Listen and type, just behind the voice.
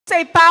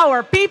say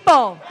power?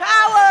 People.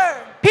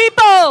 Power.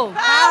 People.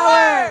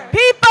 Power.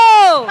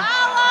 People.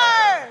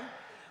 Power.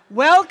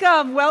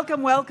 Welcome,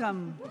 welcome,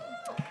 welcome.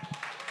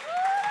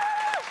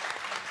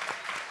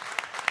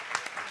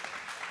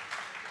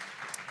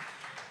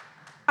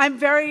 I'm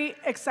very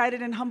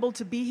excited and humbled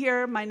to be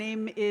here. My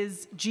name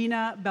is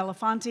Gina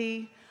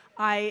Belafonte.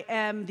 I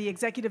am the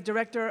executive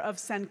director of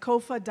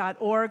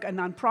Sankofa.org, a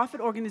nonprofit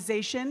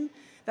organization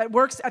that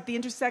works at the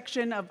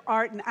intersection of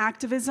art and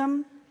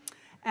activism.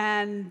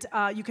 And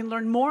you can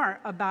learn more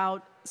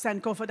about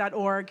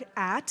Sankofa.org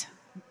at,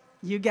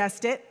 you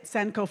guessed it,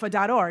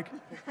 Sankofa.org.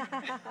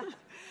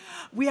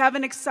 We have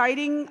an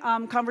exciting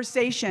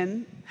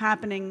conversation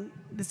happening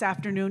this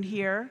afternoon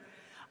here.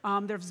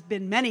 There's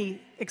been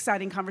many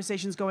exciting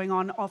conversations going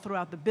on all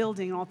throughout the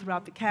building, all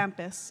throughout the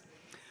campus.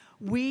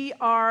 We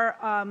are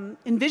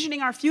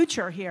envisioning our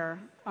future here,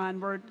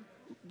 and we're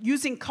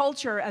using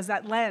culture as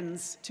that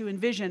lens to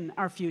envision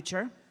our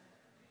future.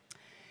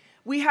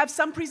 We have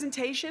some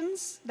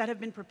presentations that have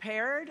been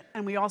prepared,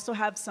 and we also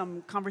have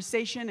some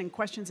conversation and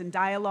questions and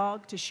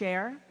dialogue to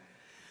share.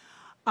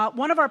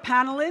 One of our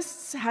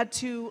panelists had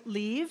to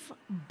leave,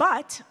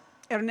 but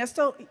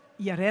Ernesto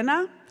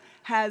Llerena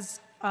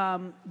has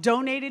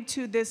donated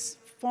to this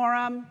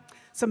forum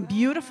some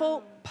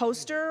beautiful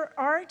poster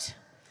art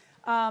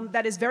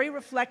that is very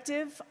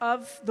reflective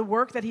of the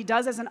work that he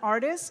does as an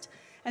artist.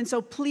 And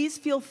so please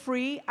feel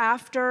free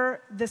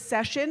after the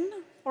session,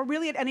 or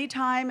really at any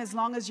time, as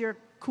long as you're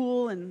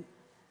cool and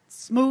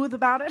smooth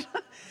about it,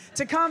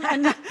 to come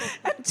and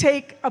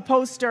take a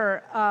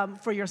poster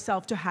for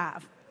yourself to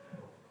have.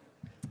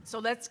 So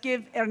let's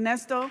give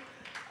Ernesto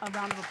a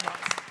round of applause.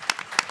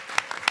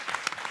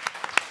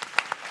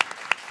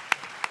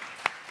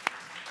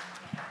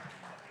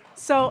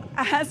 So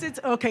as it's,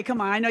 okay,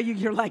 come on, I know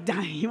you're like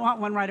dying. You want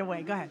one right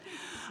away, go ahead.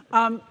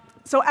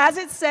 So as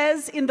it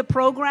says in the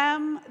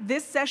program,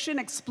 this session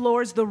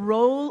explores the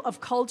role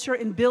of culture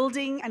in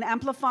building and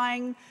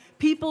amplifying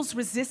people's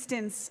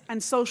resistance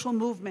and social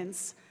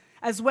movements,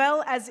 as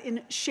well as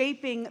in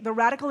shaping the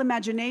radical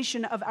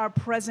imagination of our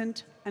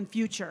present and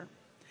future.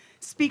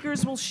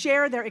 Speakers will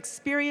share their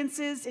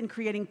experiences in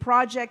creating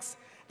projects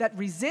that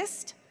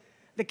resist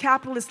the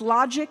capitalist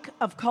logic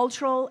of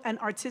cultural and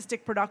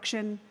artistic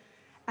production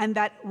and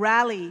that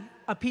rally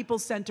a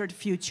people-centered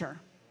future.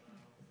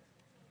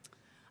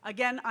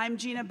 Again, I'm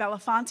Gina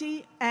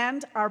Belafonte,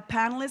 and our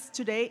panelists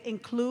today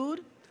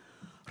include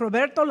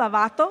Roberto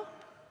Lovato.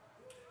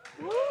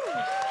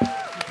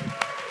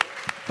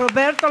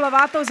 Roberto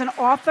Lovato is an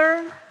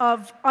author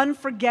of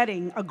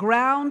Unforgetting, a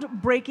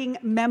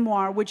groundbreaking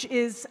memoir, which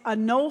is a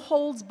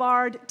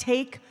no-holds-barred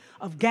take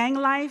of gang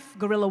life,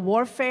 guerrilla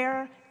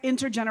warfare,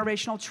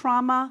 intergenerational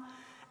trauma,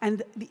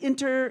 and the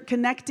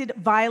interconnected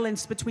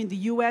violence between the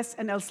US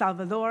and El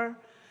Salvador.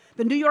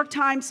 The New York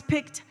Times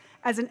picked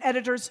as an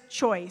editor's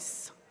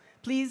choice.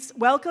 Please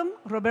welcome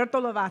Roberto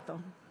Lovato.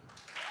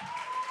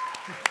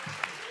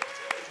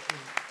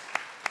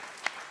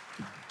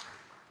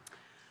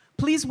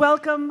 Please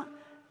welcome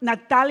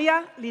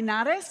Natalia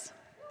Linares.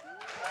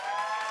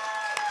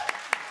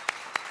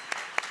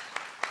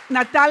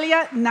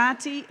 Natalia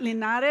Nati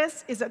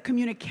Linares is a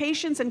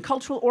communications and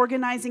cultural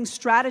organizing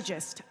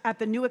strategist at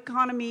the New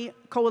Economy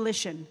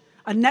Coalition,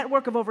 a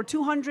network of over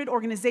 200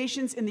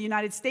 organizations in the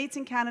United States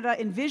and Canada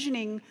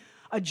envisioning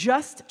a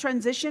just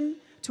transition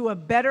to a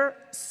better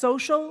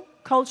social,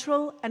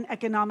 cultural, and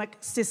economic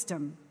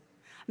system.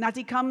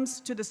 Nati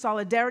comes to the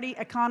solidarity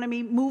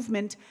economy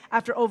movement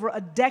after over a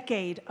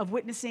decade of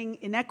witnessing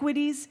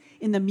inequities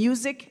in the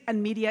music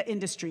and media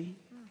industry.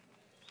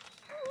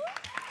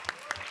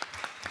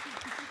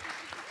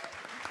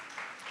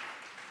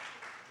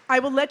 I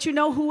will let you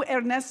know who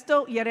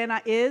Ernesto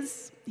Llerena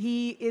is.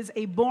 He is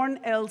born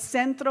in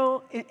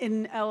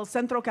El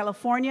Centro,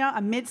 California,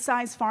 a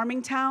mid-sized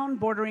farming town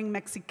bordering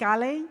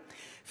Mexicali.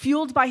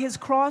 Fueled by his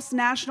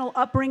cross-national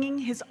upbringing,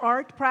 his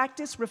art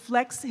practice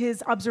reflects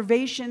his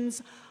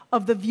observations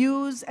of the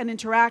views and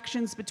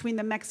interactions between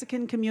the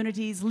Mexican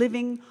communities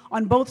living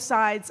on both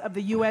sides of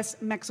the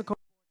US-Mexico.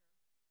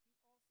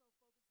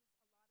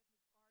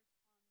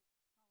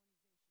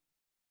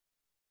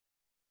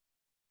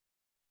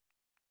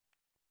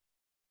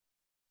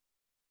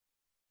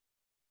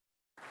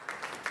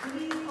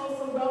 Please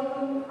also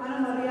welcome Ana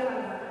Maria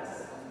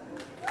Alvarez.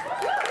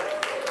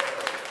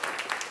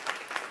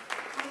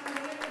 Ana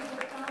Maria is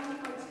the founding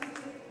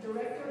artistic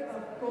director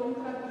of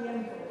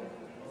Contratiempo,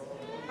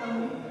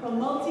 a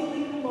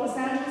multilingual Los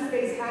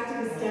Angeles-based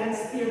activist dance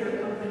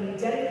theater company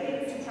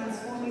dedicated to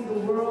transforming the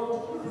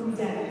world through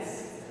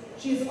dance.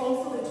 She is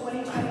also the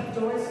 2020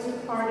 Doris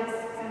Duke Artist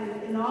and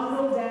an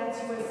inaugural Dance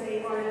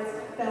USA Artist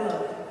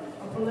Fellow,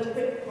 a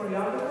prolific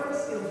choreographer,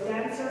 skilled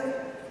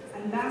dancer,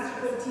 and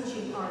masterful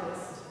teaching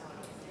artist.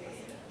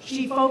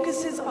 She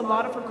focuses a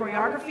lot of her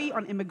choreography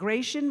on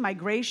immigration,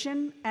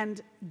 migration,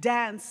 and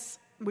dance,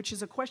 which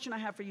is a question I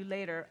have for you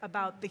later,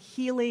 about the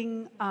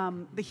healing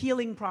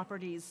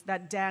properties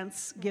that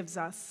dance gives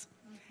us.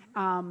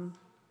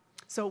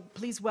 So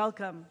please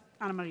welcome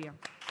Ana Maria.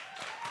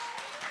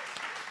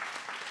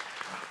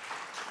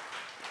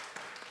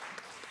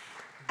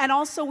 And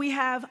also we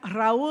have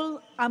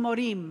Raul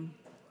Amorim.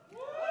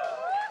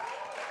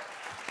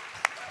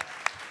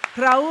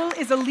 Raul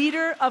is a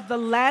leader of the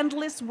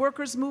landless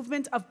workers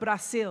movement of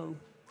Brazil.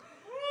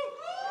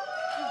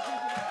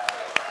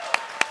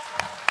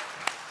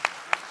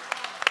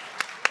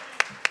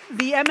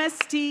 The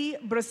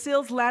MST,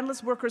 Brazil's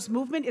Landless Workers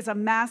Movement, is a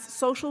mass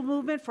social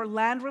movement for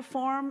land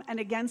reform and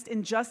against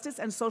injustice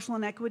and social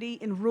inequity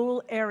in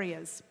rural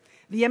areas.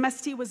 The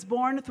MST was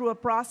born through a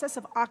process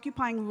of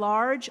occupying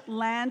large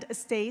land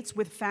estates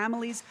with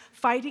families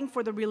fighting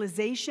for the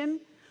realization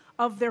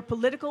of their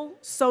political,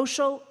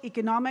 social,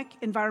 economic,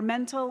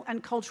 environmental,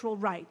 and cultural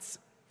rights.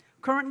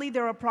 Currently,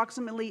 there are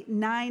approximately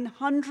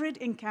 900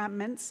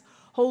 encampments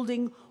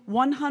holding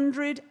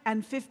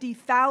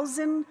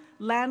 150,000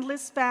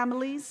 landless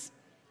families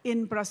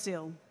in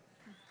Brazil.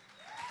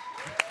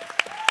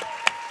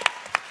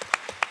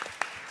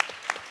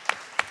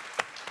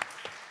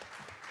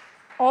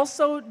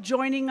 Also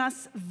joining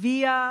us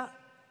via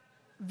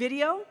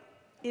video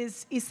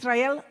is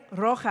Israel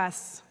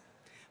Rojas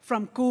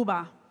from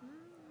Cuba.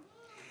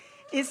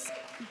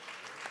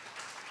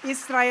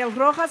 Israel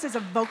Rojas is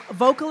a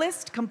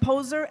vocalist,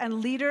 composer,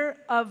 and leader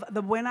of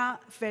the Buena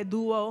Fe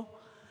duo,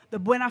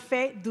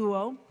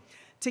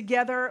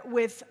 together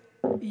with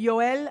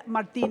Joel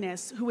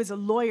Martinez, who is a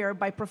lawyer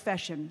by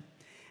profession.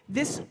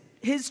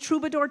 His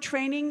troubadour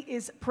training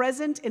is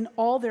present in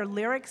all their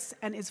lyrics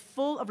and is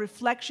full of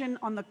reflection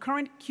on the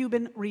current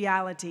Cuban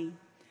reality.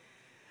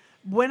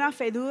 Buena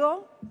Fe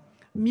duo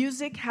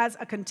music has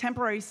a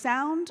contemporary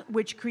sound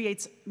which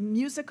creates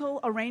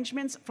musical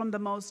arrangements from the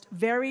most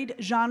varied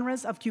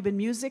genres of Cuban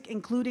music,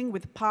 including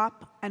with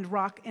pop and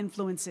rock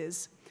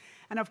influences.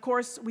 And of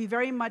course, we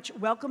very much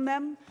welcome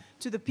them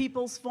to the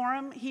People's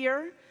Forum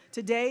here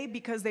today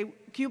because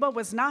Cuba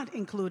was not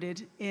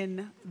included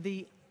in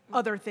the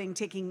other thing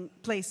taking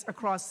place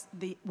across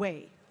the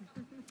way.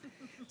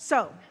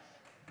 So,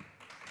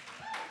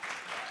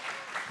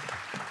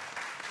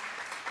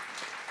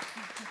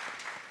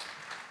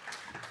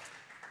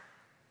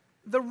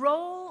 the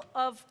role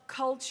of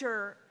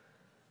culture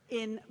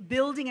in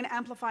building and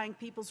amplifying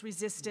people's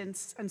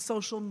resistance and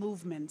social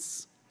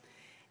movements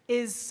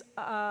is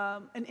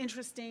an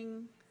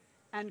interesting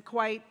and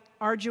quite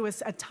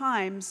arduous at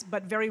times,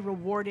 but very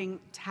rewarding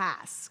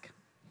task.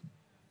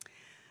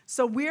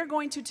 So we're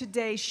going to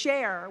today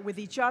share with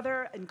each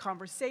other in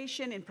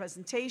conversation, in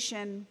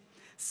presentation,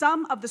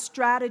 some of the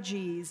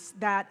strategies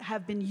that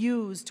have been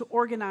used to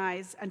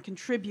organize and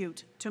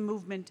contribute to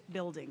movement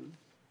building.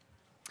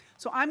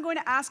 So I'm going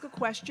to ask a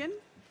question.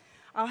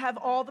 I'll have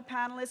all the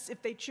panelists,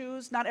 if they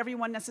choose, not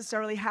everyone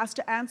necessarily has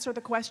to answer the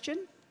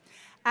question.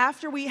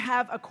 After we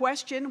have a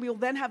question, we'll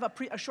then have a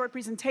short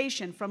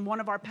presentation from one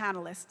of our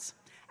panelists.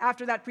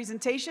 After that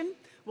presentation,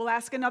 we'll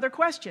ask another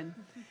question.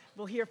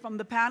 We'll hear from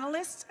the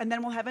panelists, and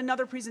then we'll have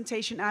another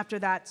presentation after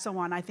that, so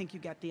on. I think you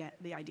get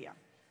the idea.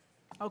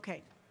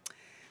 Okay.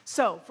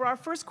 So for our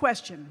first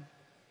question,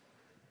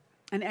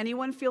 and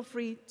anyone feel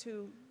free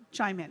to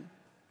chime in.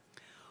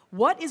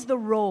 What is the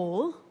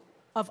role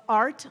of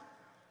art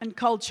and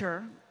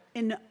culture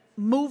in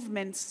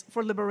movements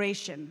for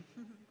liberation?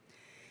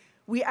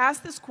 We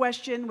ask this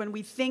question when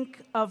we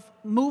think of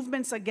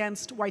movements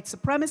against white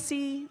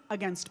supremacy,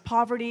 against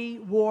poverty,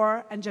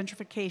 war, and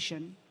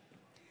gentrification.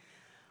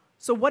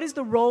 So what is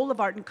the role of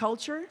art and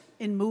culture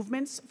in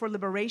movements for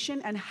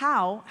liberation, and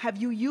how have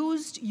you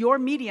used your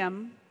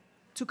medium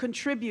to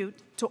contribute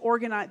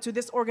to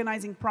this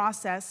organizing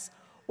process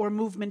or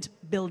movement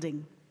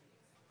building?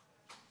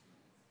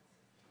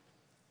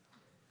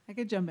 I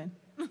could jump in.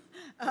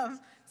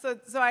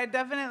 So I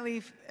definitely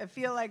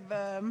feel like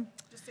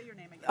Just say your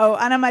name again. Oh,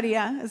 Ana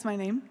Maria is my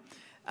name.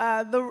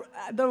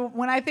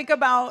 When I think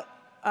about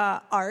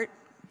art,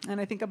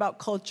 and I think about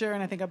culture,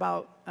 and I think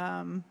about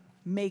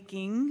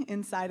making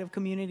inside of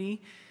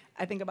community,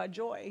 I think about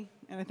joy,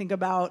 and I think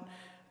about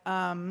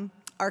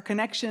our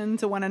connection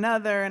to one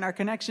another, and our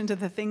connection to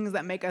the things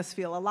that make us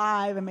feel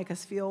alive and make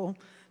us feel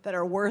that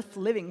are worth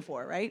living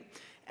for, right?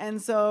 And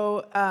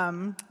so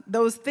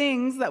those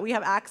things that we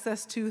have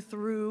access to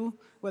through,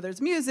 whether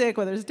it's music,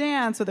 whether it's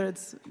dance, whether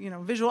it's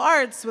visual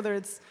arts, whether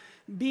it's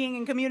being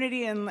in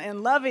community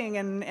and loving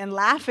and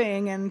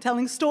laughing and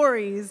telling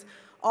stories,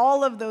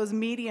 all of those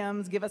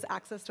mediums give us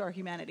access to our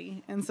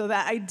humanity. And so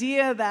that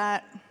idea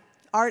that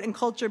art and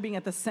culture being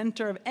at the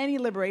center of any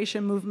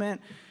liberation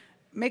movement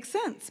makes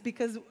sense,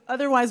 because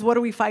otherwise what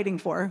are we fighting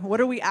for? What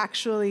are we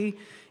actually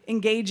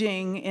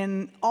engaging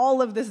in?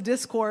 All of this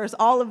discourse,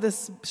 all of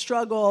this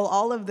struggle,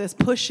 all of this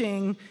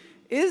pushing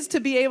is to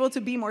be able to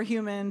be more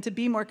human, to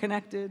be more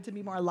connected, to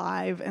be more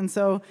alive. And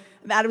so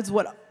that is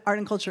what art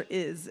and culture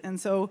is. And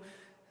so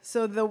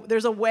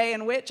there's a way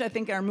in which I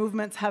think our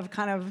movements have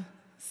kind of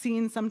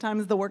seen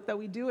sometimes the work that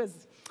we do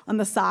as on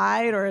the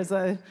side or as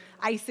a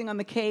icing on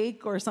the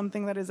cake or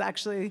something that is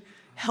actually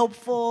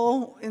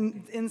helpful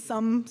in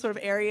some sort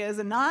of areas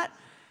and not.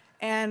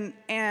 And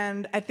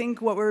I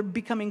think what we're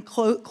becoming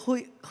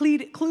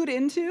clued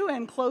into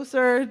and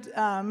closer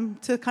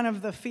to kind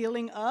of the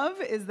feeling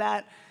of is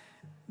that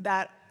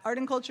art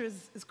and culture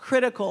is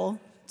critical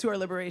to our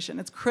liberation.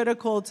 It's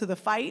critical to the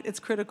fight. It's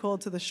critical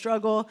to the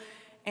struggle.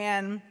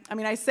 And I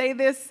mean, I say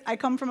this, I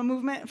come from a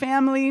movement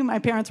family. My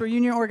parents were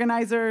union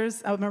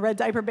organizers. I'm a red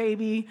diaper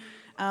baby.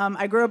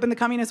 I grew up in the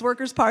Communist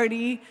Workers'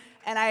 Party.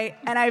 And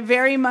I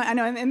very much, I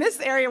know in this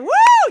area, woo,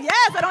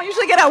 yes, I don't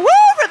usually get a woo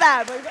for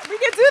that, but we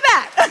can do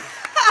that.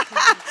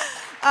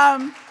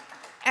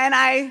 And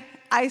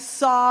I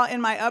saw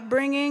in my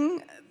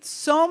upbringing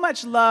so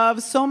much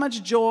love, so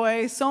much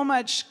joy, so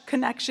much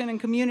connection and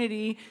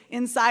community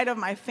inside of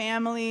my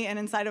family and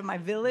inside of my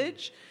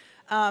village.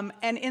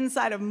 And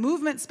inside of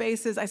movement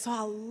spaces, I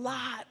saw a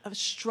lot of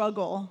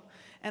struggle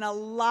and a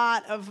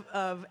lot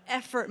of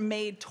effort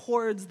made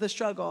towards the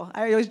struggle.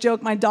 I always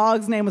joke my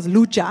dog's name was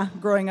Lucha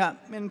growing up.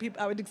 And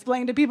I would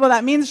explain to people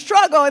that means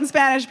struggle in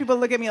Spanish. People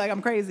look at me like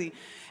I'm crazy.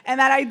 And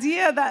that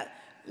idea that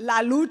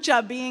la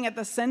lucha being at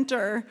the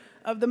center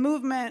of the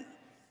movement,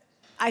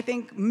 I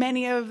think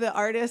many of the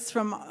artists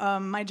from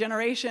my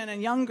generation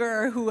and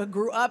younger who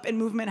grew up in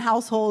movement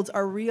households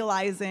are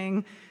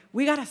realizing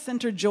we gotta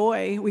center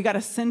joy, we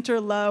gotta center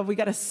love, we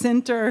gotta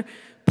center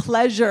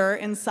pleasure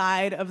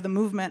inside of the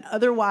movement.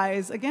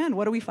 Otherwise, again,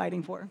 what are we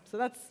fighting for? So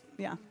that's,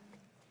 yeah.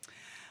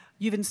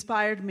 You've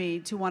inspired me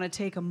to want to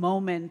take a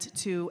moment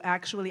to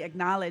actually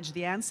acknowledge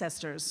the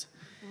ancestors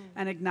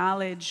and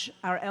acknowledge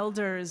our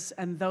elders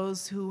and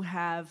those who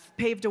have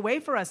paved a way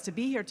for us to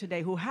be here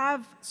today, who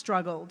have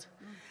struggled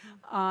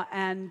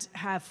and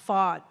have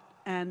fought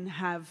and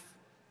have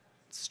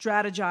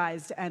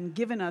strategized and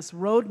given us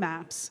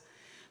roadmaps.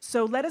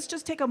 So let us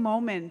just take a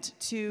moment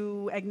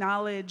to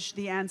acknowledge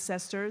the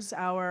ancestors,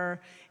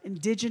 our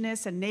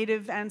indigenous and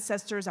native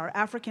ancestors, our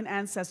African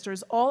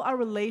ancestors, all our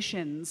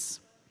relations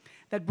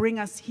that bring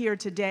us here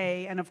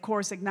today, and of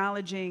course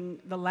acknowledging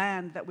the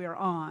land that we are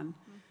on,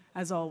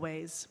 as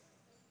always.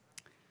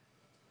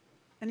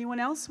 Anyone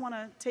else want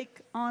to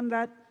take on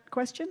that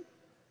question?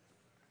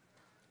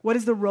 What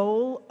is the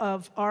role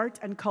of art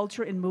and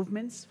culture in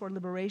movements for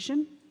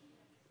liberation?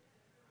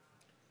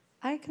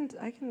 I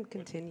can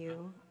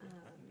continue.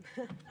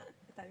 Is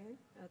that me?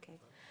 Okay.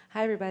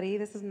 Hi, everybody.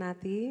 This is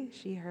Nati,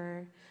 she,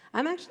 her.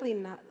 I'm actually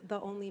not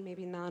the only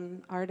maybe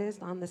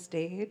non-artist on the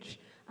stage,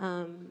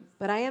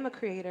 but I am a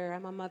creator.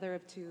 I'm a mother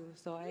of two,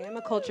 so I am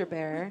a culture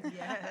bearer.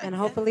 Yes. And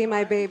hopefully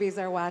my babies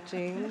are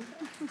watching,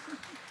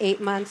 8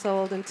 months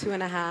old and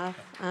 2.5.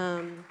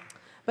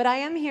 But I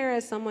am here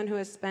as someone who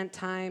has spent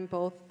time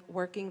both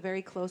working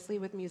very closely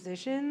with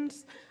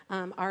musicians,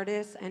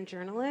 artists, and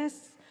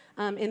journalists,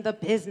 in the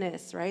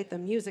business, right, the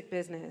music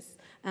business,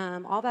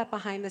 all that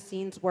behind the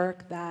scenes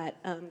work that,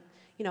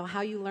 you know,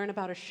 how you learn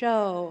about a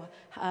show,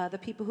 the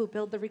people who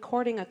build the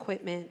recording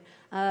equipment,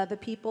 the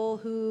people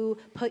who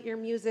put your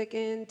music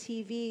in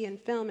TV and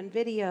film and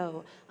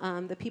video,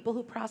 the people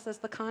who process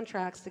the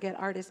contracts to get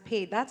artists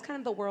paid. That's kind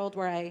of the world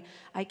where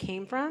I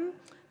came from.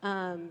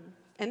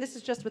 And this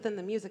is just within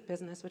the music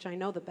business, which I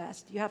know the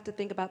best. You have to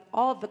think about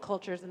all of the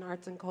cultures in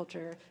arts and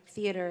culture,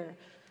 theater,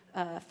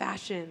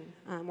 fashion.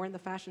 We're in the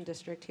fashion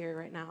district here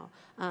right now.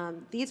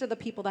 These are the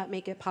people that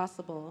make it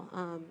possible.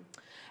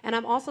 And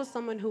I'm also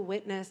someone who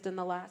witnessed in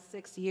the last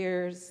 6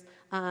 years,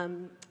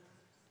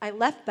 I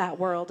left that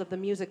world of the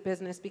music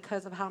business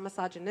because of how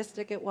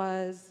misogynistic it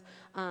was,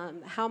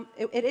 how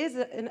it is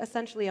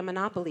essentially a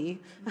monopoly.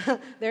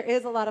 There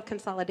is a lot of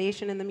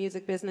consolidation in the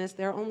music business.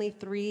 There are only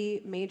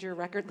 3 major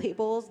record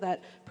labels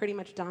that pretty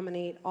much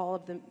dominate all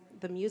of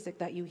the music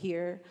that you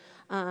hear.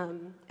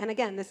 And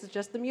again, this is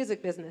just the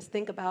music business.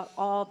 Think about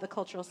all the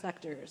cultural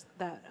sectors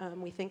that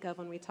we think of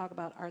when we talk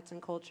about arts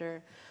and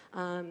culture.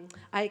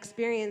 I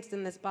experienced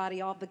in this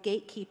body all the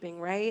gatekeeping,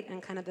 right?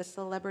 And kind of the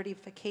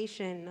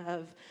celebrityfication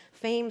of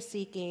fame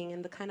seeking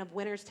and the kind of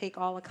winners take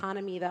all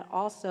economy that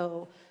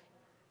also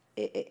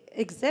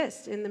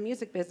exists in the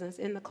music business,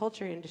 in the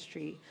culture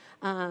industry.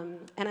 And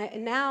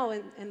now,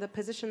 in the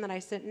position that I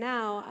sit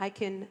now, I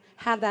can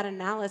have that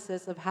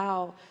analysis of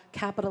how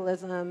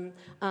capitalism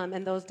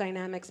and those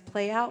dynamics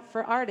play out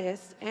for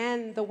artists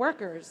and the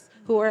workers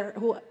who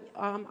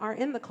are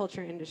in the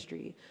culture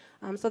industry.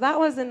 So that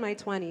was in my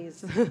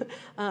 20s,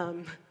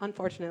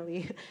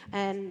 unfortunately.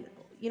 And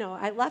you know,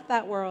 I left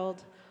that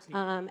world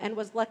and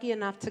was lucky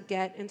enough to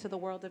get into the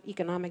world of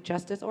economic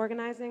justice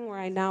organizing, where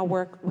I now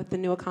work with the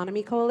New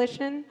Economy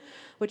Coalition,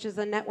 which is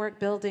a network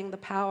building the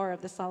power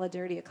of the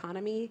solidarity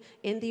economy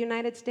in the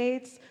United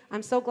States.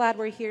 I'm so glad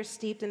we're here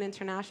steeped in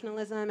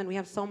internationalism, and we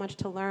have so much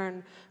to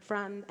learn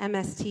from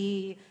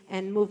MST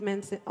and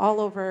movements all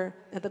over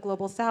the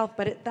global South,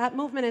 but that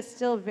movement is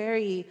still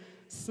very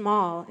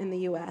small in the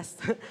US.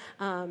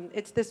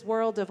 It's this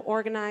world of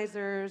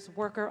organizers,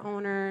 worker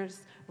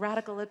owners,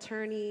 radical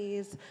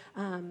attorneys,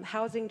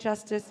 housing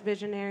justice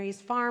visionaries,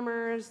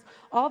 farmers,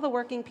 all the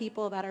working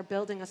people that are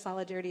building a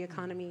solidarity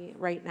economy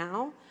right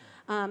now.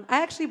 I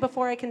actually,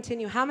 before I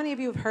continue, how many of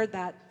you have heard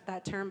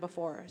that term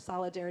before,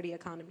 solidarity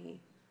economy?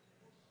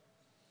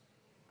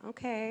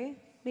 Okay,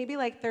 maybe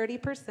like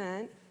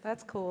 30%,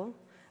 that's cool.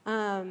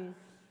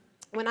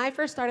 When I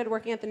first started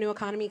working at the New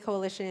Economy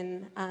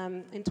Coalition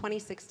in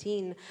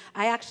 2016,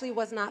 I actually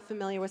was not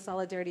familiar with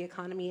solidarity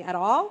economy at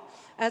all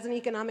as an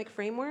economic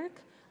framework.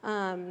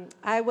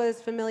 I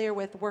was familiar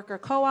with worker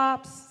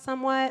co-ops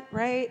somewhat,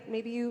 right?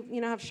 Maybe you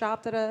have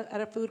shopped at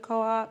a food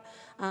co-op.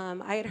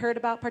 I had heard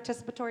about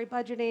participatory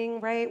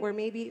budgeting, right? Where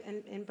maybe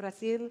in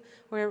Brazil,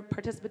 where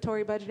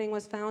participatory budgeting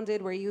was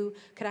founded, where you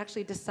could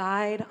actually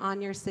decide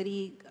on your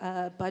city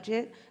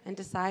budget and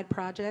decide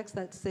projects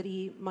that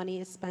city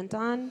money is spent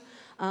on.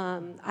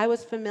 I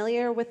was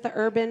familiar with the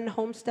urban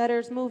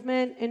homesteaders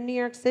movement in New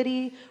York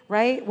City,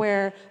 right?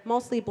 Where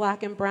mostly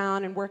black and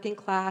brown and working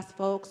class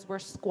folks were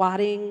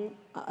squatting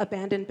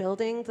abandoned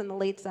buildings in the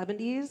late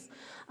 70s.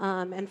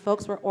 And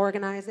folks were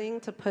organizing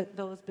to put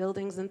those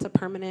buildings into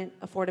permanent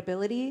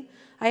affordability.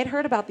 I had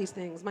heard about these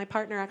things. My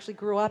partner actually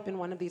grew up in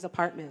one of these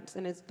apartments,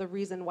 and it's the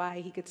reason why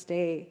he could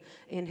stay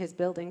in his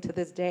building to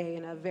this day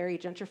in a very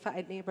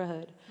gentrified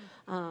neighborhood.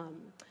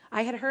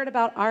 I had heard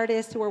about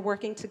artists who were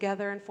working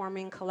together and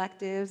forming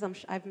collectives.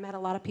 I've met a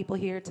lot of people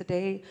here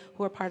today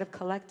who are part of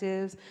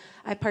collectives.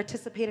 I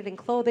participated in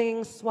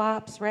clothing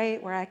swaps,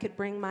 right, where I could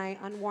bring my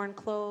unworn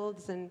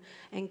clothes and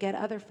get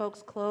other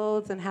folks'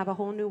 clothes and have a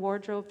whole new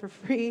wardrobe for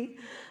free.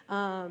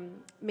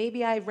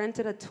 Maybe I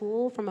rented a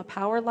tool from a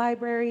power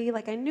library.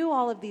 Like, I knew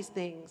all of these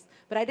things,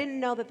 but I didn't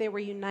know that they were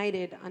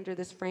united under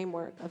this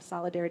framework of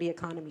solidarity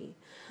economy.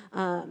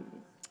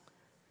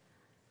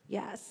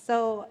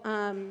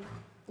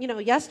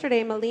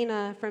 Yesterday,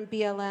 Melina from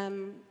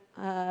BLM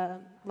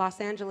Los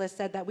Angeles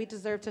said that we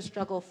deserve to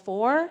struggle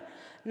for,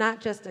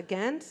 not just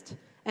against.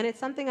 And it's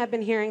something I've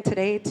been hearing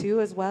today, too,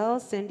 as well.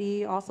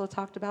 Cindy also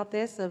talked about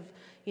this, of,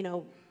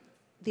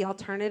 the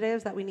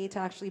alternatives that we need to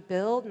actually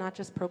build, not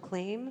just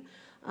proclaim.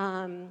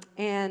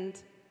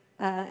 And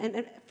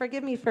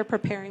forgive me for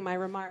preparing my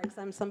remarks.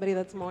 I'm somebody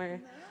that's more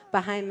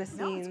behind the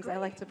scenes. I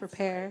like to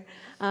prepare.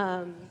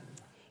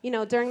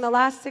 During the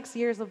last 6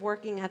 years of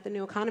working at the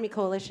New Economy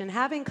Coalition,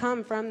 having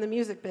come from the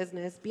music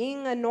business,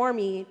 being a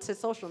normie to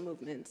social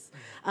movements,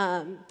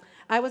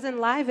 I was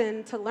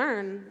enlivened to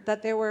learn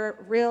that there were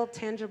real,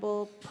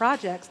 tangible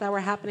projects that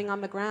were happening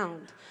on the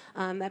ground,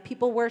 that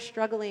people were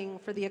struggling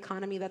for the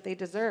economy that they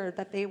deserved,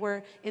 that they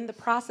were in the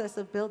process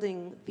of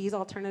building these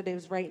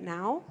alternatives right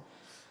now.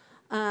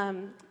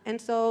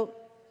 And so,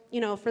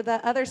 for the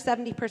other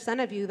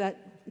 70% of you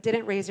that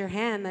didn't raise your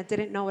hand, that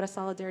didn't know what a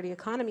solidarity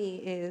economy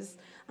is,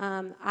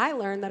 I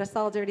learned that a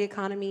solidarity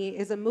economy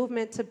is a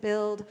movement to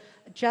build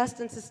just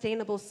and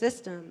sustainable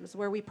systems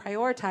where we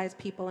prioritize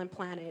people and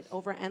planet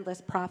over endless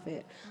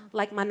profit.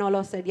 Like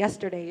Manolo said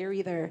yesterday, you're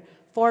either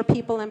for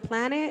people and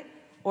planet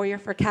or you're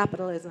for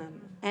capitalism.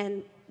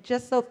 And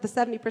just so the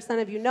 70%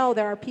 of you know,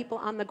 there are people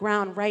on the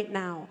ground right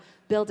now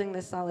building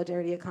this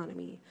solidarity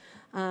economy.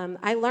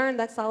 I learned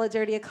that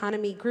solidarity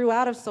economy grew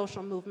out of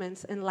social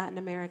movements in Latin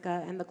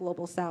America and the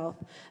global South,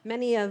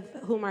 many of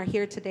whom are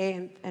here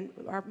today and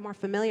are more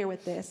familiar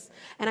with this.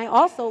 And I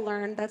also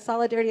learned that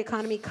solidarity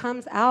economy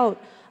comes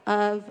out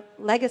of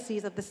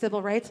legacies of the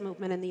civil rights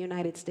movement in the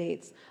United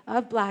States,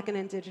 of Black and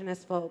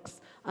indigenous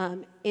folks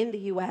in the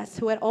US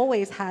who had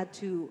always had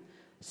to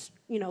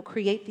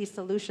create these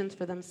solutions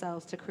for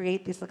themselves to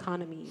create this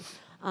economy.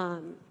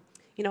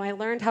 I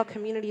learned how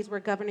communities were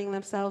governing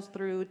themselves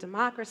through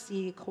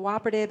democracy,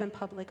 cooperative and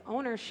public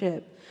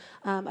ownership,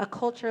 a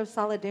culture of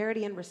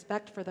solidarity and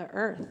respect for the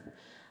earth.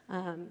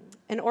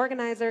 An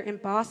organizer in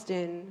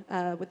Boston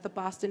with the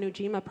Boston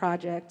Ujima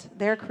Project,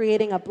 they're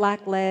creating a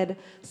Black-led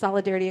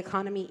solidarity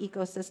economy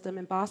ecosystem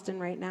in Boston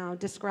right now,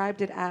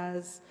 described it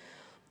as,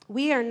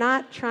 we are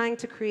not trying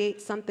to create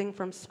something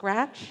from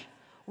scratch.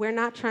 We're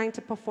not trying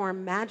to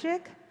perform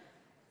magic.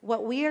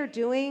 What we are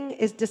doing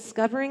is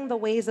discovering the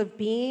ways of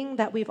being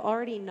that we've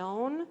already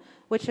known,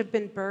 which have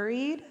been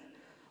buried,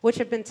 which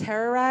have been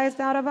terrorized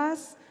out of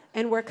us,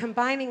 and we're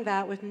combining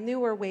that with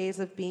newer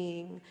ways of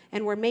being,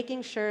 and we're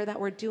making sure that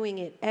we're doing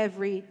it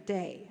every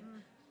day,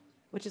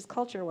 which is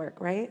culture work,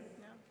 right?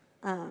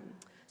 Yeah.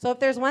 So if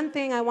there's one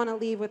thing I want to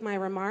leave with my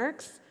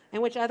remarks,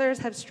 and which others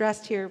have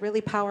stressed here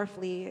really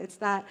powerfully, it's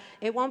that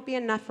it won't be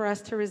enough for us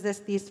to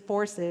resist these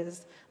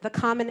forces, the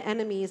common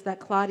enemies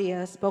that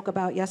Claudia spoke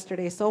about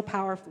yesterday so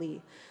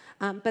powerfully,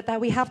 but that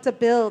we have to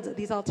build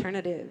these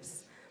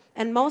alternatives.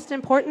 And most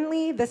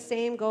importantly, the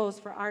same goes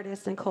for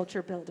artists and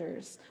culture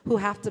builders who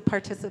have to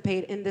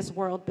participate in this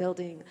world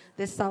building,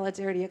 this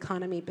solidarity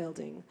economy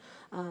building.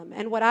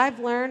 And what I've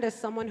learned as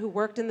someone who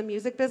worked in the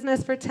music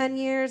business for 10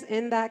 years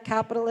in that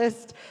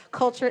capitalist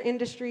culture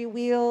industry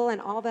wheel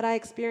and all that I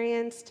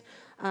experienced,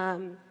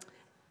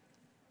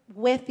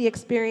 with the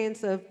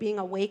experience of being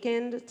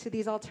awakened to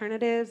these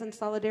alternatives and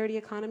solidarity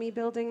economy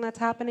building that's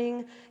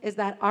happening, is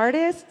that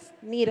artists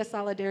need a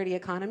solidarity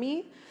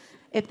economy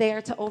if they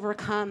are to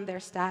overcome their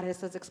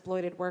status as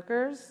exploited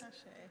workers.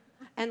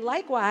 And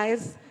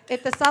likewise,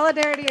 if the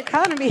solidarity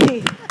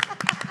economy,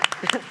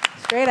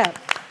 straight up,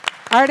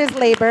 art is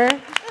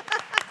labor.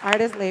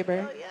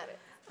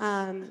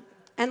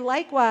 And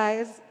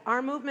likewise,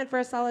 our movement for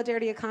a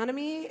solidarity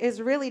economy is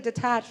really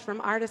detached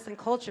from artists and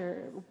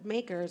culture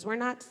makers. We're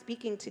not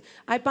speaking to,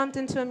 I bumped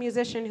into a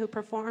musician who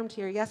performed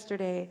here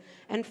yesterday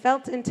and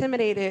felt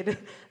intimidated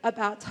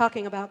about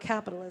talking about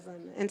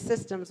capitalism and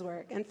systems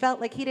work and felt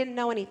like he didn't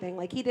know anything,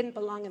 like he didn't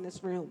belong in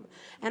this room.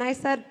 And I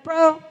said,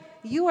 bro,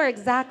 you are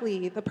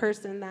exactly the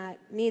person that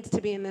needs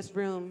to be in this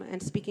room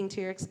and speaking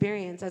to your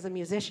experience as a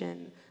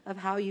musician of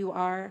how you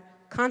are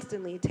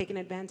constantly taken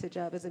advantage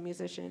of as a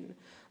musician.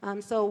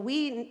 So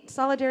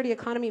solidarity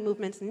economy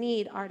movements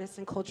need artists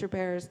and culture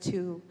bearers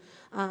too.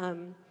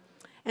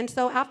 And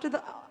so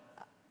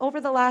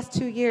over the last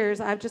 2 years,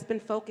 I've just been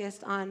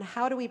focused on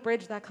how do we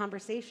bridge that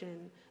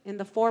conversation in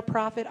the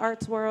for-profit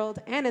arts world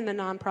and in the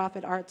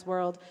nonprofit arts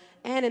world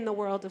and in the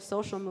world of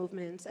social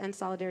movements and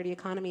solidarity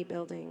economy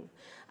building,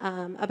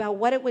 about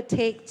what it would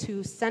take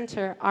to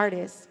center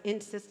artists in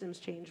systems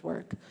change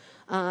work.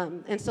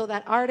 And so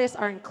that artists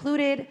are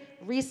included,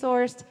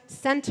 resourced,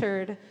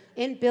 centered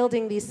in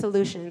building these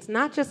solutions,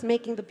 not just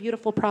making the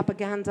beautiful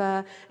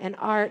propaganda and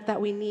art that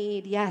we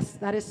need. Yes,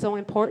 that is so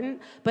important,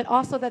 but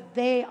also that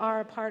they are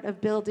a part of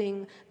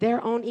building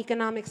their own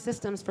economic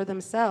systems for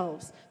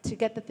themselves to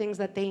get the things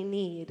that they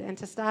need and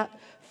to stop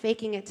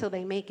faking it till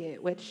they make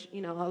it, which,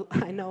 you know,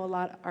 I know a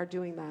lot are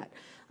doing that.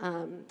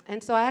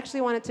 And so I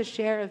actually wanted to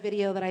share a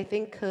video that I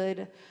think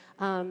could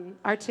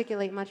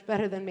articulate much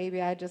better than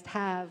maybe I just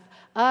have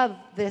of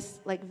this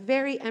like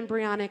very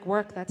embryonic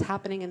work that's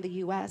happening in the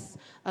US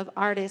of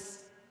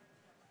artists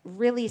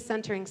really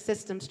centering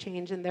systems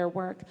change in their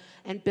work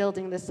and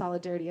building this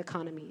solidarity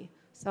economy.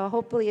 So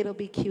hopefully it'll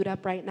be queued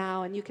up right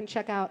now, and you can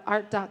check out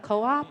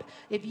art.coop.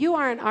 If you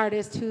are an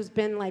artist who's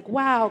been like,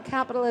 wow,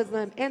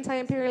 capitalism,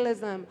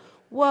 anti-imperialism,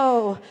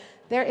 whoa,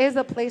 there is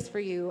a place for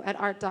you at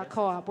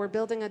art.coop. We're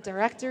building a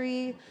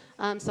directory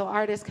so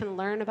artists can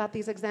learn about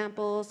these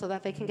examples so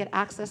that they can get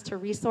access to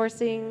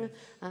resourcing,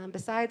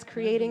 besides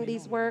creating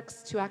these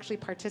works, to actually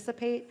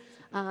participate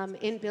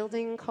in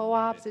building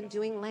co-ops and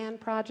doing land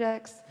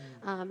projects.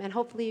 And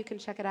hopefully you can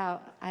check it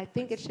out. I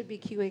think it should be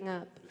queuing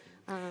up.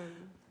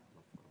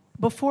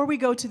 Before we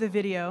go to the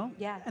video,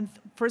 Yeah. and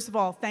first of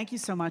all, thank you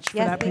so much for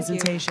Yes, that thank you.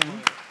 presentation.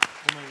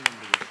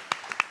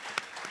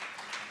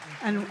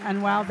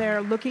 And while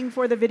they're looking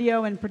for the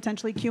video and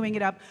potentially queuing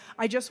it up,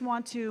 I just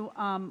want to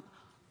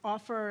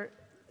offer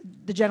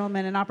the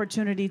gentleman an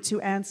opportunity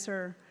to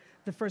answer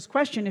the first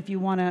question if you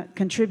want to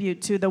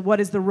contribute to what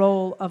is the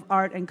role of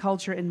art and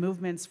culture in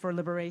movements for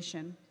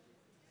liberation.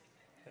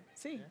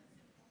 See.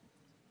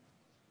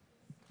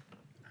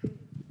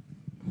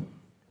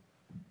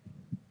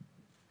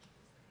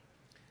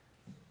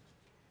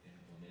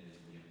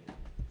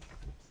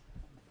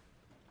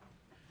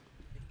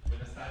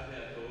 Buenas tardes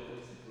a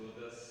todos y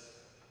todas.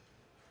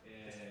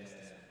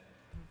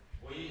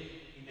 Voy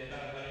a intentar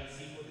hablar em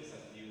 5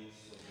 desafios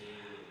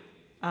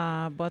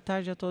sobre. Boa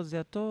tarde a todos e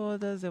a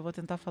todas. Eu vou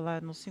tentar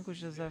falar nos 5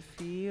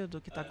 desafios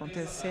do que está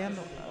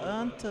acontecendo.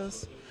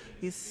 Antes,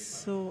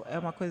 isso é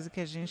uma coisa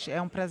que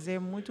é um prazer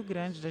muito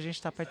grande da gente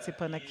estar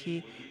participando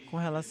aqui com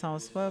relação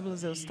aos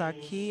pueblos. Eu estar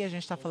aqui, a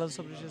gente está falando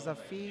sobre os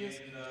desafios.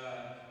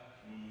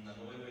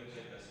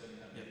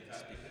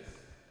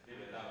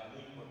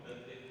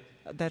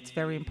 That's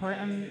very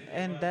important,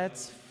 and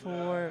that's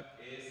for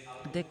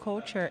the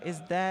culture. Is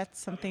that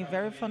something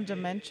very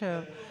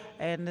fundamental,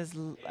 and is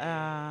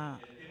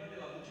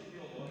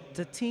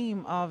the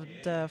theme of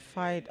the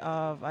fight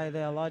of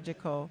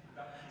ideological.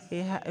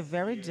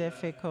 Very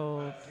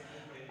difficult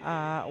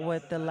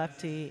with the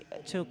lefty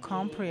to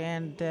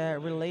comprehend the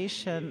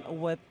relation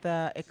with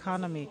the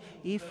economy.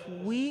 If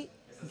we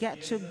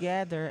get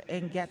together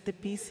and get the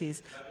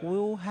pieces,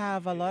 we'll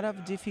have a lot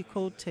of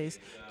difficulties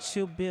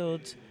to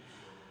build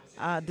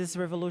this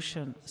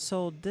revolution.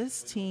 So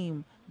this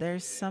team,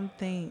 there's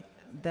something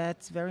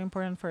that's very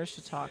important for us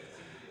to talk.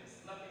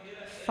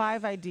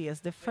 5 ideas.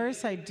 The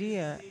first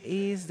idea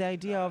is the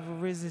idea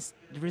of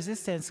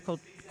resistance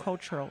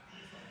cultural,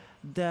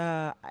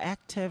 the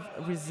active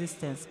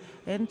resistance.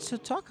 And to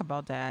talk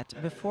about that,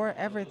 before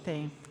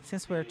everything,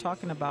 since we're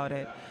talking about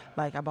it,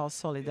 like about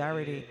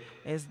solidarity,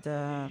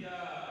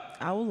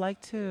 I would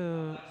like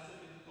to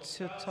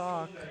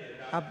talk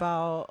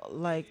about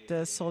like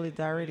the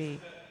solidarity.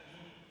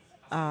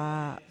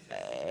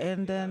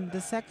 And then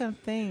the second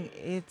thing,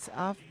 it's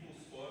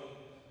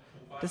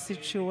the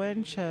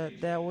situation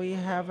that we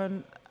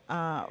haven't,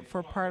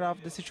 for part of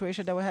the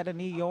situation that we had in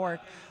New York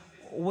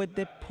with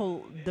the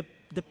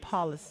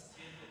policy.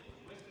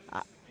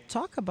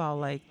 Talk about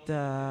like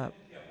the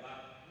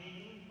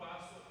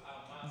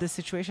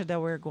situation that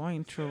we're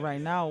going through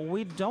right now.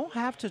 We don't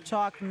have to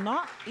talk,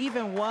 not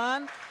even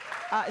one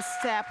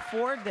step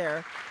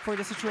further for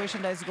the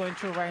situation that is going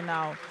through right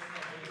now.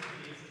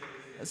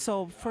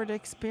 So for the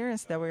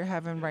experience that we're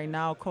having right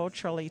now,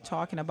 culturally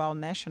talking about,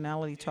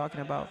 nationality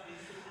talking about,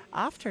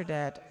 after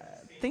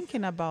that,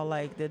 thinking about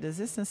like the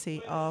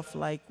consistency of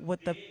like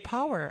with the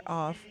power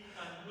of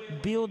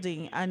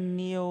building a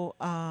new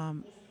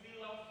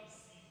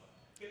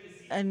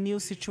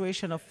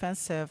situation,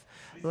 offensive,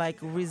 like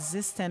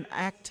resistant,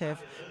 active,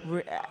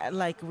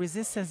 like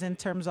resistance in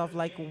terms of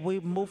like we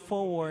move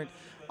forward,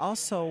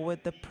 also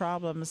with the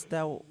problems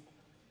that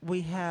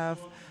we have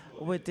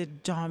with the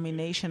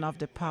domination of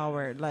the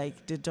power,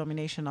 like the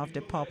domination of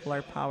the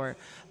popular power,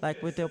 like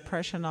with the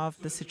oppression of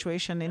the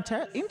situation.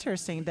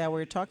 Interesting that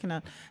we're talking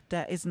about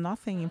that is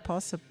nothing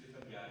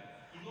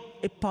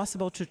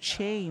impossible to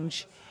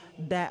change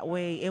that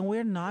way, and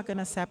we're not going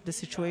to accept the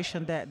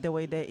situation that the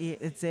way that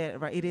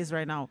it is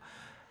right now.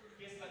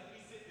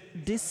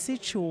 This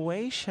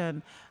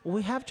situation,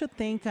 we have to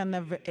think on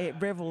a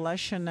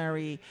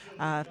revolutionary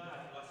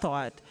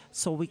thought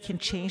so we can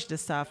change the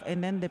stuff.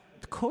 And then the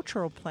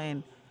cultural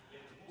plan,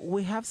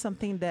 we have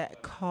something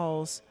that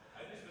calls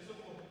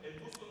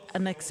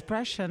an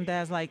expression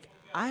that's like,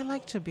 I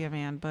like to be a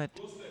man, but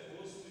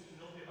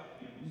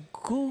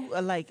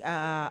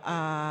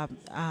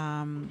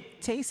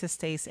taste is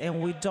taste,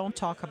 and we don't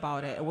talk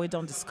about it. We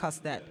don't discuss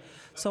that.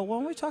 So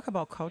when we talk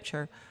about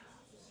culture,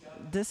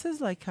 this is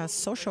like a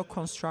social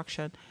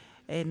construction,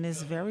 and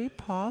it's very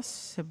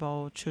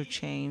possible to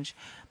change.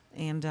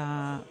 And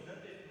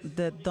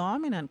the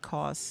dominant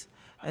cause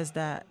is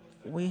that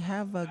we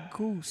have a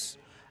goose,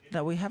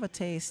 that we have a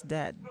taste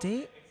that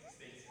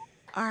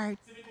are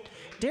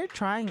they're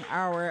trying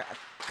our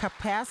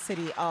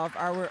capacity of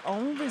our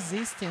own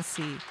resistance.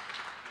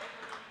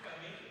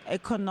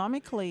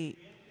 Economically,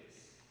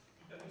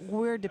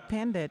 we're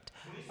dependent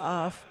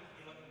of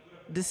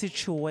the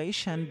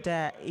situation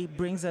that it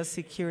brings us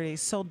security.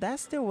 So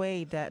that's the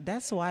way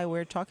that's why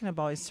we're talking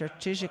about it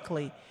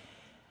strategically,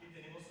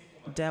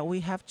 that we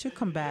have to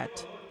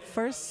combat.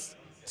 First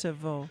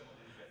of all,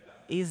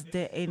 is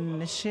the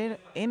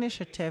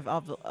initiative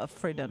of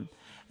freedom,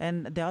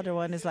 and the other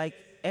one is like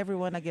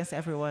everyone against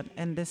everyone,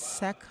 and the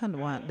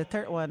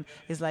third one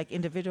is like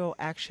individual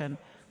action,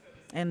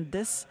 and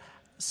this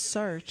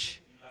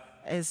search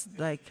is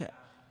like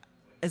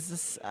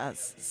is a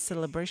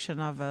celebration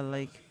of a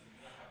like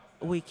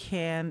we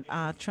can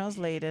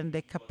translate in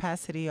the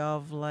capacity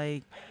of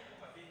like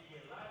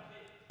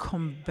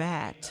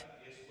combat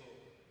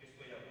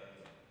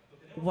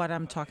what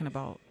I'm talking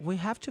about. We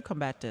have to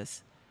combat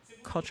this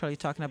culturally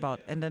talking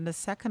about. And then the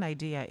second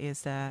idea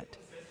is that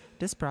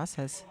this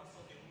process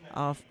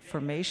of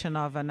formation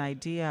of an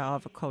idea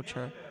of a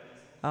culture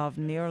of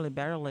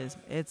neoliberalism,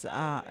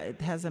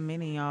 it has a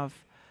meaning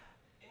of,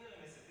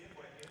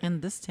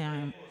 in this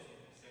time,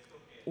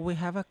 we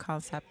have a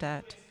concept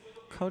that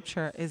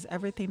culture is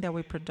everything that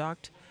we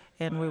product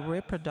and we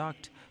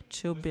reproduct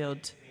to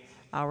build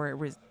our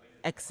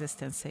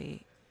existence.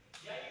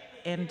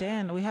 And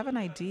then we have an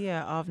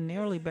idea of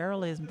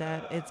neoliberalism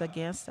that it's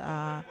against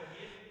the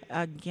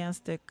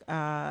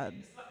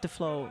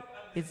flow.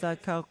 It's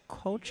like a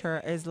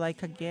culture is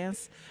like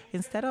against,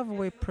 instead of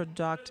we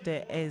product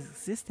the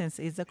existence,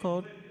 it's a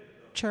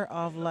culture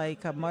of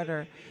like a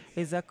murder,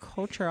 is a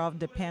culture of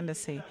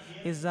dependency,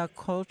 is a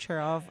culture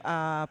of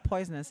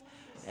poisonous.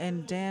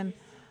 And then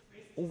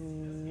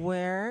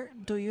where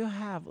do you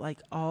have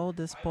like all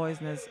this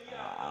poisonous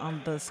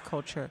on this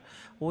culture?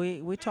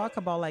 We talk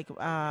about like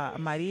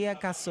Maria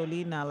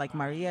Gasolina, like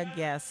Maria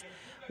gas.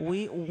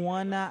 We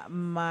wanna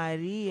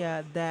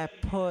Maria that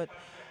put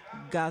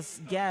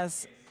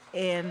gas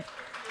in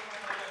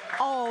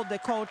all the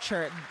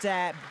culture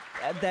that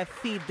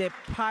feed the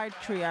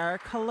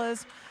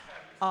patriarchalism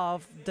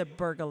of the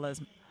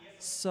burgalism.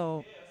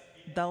 So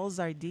those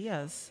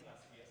ideas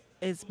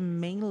is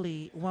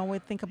mainly when we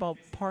think about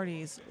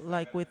parties,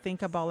 like we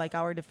think about like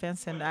our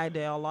defense and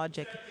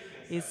ideologic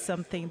is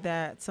something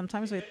that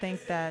sometimes we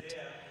think that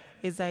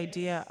is the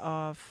idea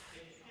of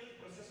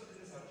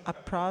a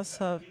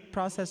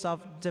process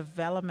of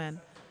development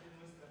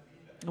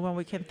when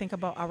we can think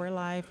about our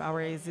life,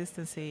 our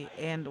existence,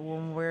 and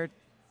when we're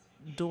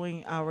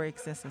doing our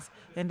existence.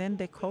 And then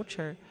the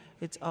culture,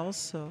 it's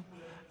also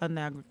an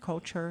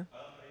agriculture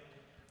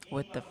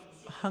with the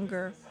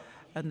hunger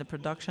and the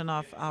production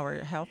of our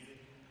health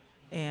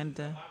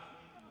and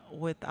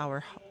with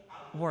our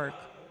work,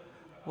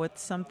 with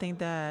something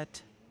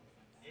that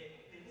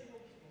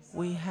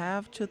we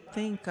have to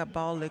think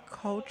about the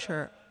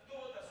culture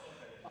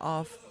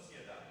of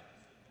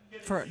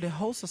for the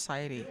whole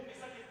society.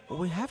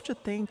 We have to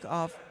think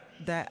of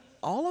that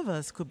all of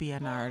us could be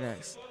an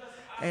artist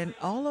and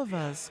all of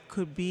us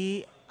could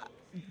be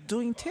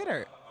doing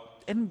theater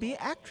and be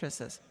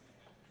actresses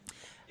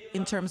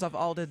in terms of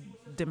all the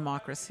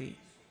democracy.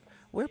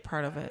 We're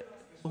part of it.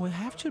 We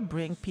have to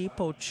bring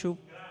people to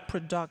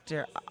produce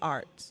their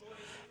art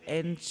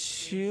and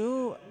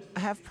to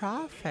have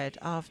profit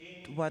of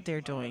what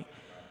they're doing.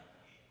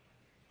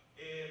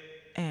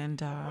 And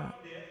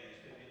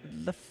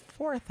the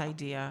fourth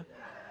idea,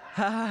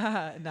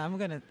 no, I'm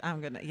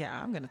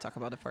gonna talk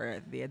about the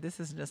fourth idea. This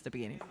is just the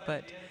beginning,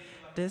 but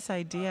this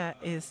idea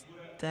is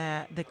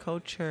that the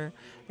culture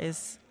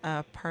is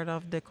part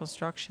of the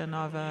construction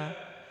of a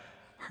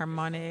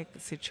harmonic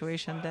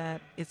situation that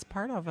it's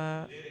part of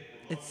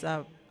it's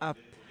a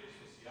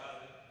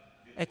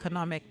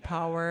economic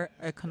power,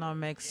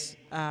 economics,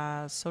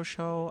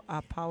 social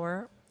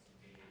power,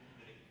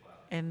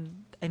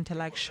 and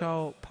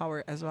intellectual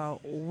power as well.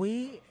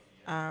 We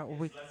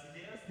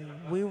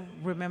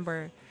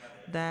remember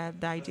that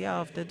the idea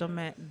of the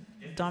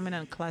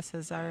dominant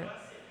classes are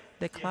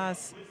the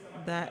class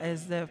that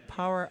is the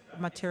power,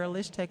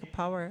 materialistic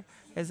power,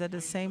 is at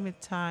the same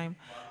time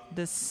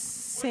the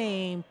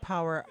same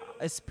power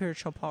as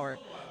spiritual power.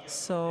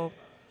 So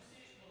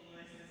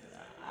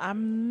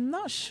I'm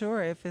not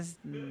sure if it's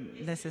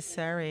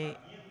necessary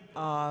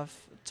of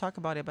talk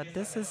about it, but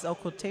this is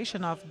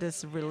occultation of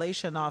this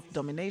relation of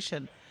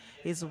domination,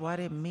 is what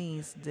it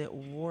means, the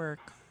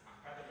work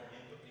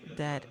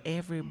that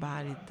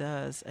everybody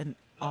does and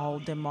all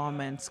the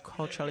moments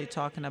culturally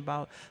talking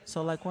about.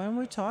 So like when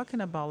we're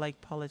talking about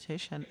like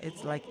politician,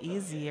 it's like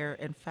easier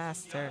and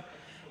faster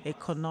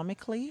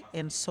economically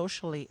and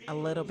socially a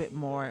little bit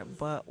more.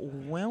 But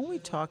when we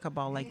talk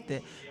about like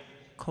the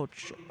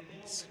culture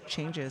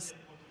changes,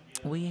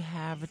 we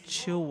have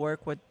to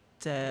work with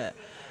the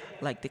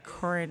like the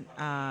current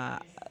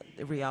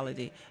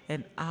reality,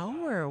 and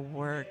our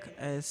work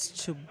is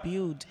to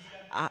build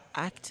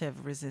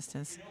active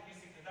resistance.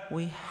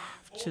 We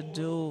have to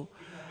do,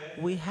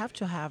 we have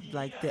to have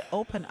like the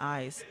open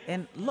eyes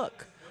and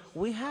look,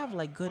 we have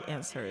like good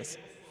answers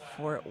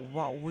for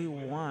what we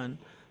want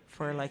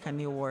for like a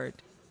new word.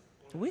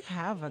 We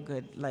have a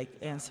good like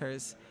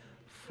answers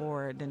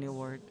for the new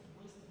word,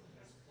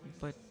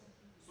 but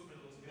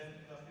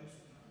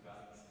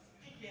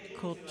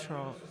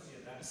cultural.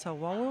 So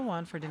what we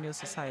want for the new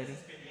society,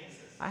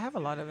 I have a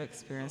lot of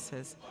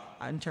experiences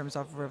in terms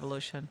of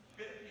revolution,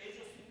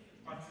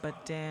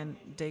 but then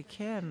they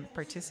can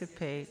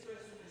participate.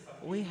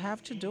 We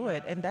have to do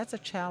it, and that's a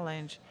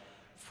challenge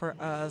for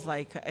us,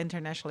 like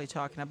internationally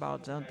talking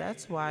about. So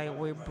that's why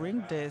we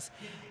bring this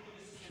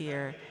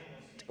here.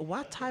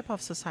 What type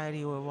of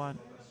society we want?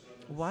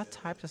 What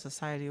type of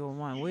society we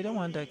want? We don't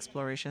want the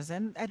explorations.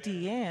 And at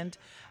the end,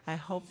 I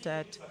hope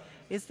that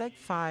it's like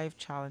five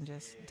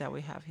challenges that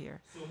we have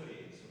here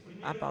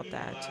about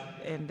that.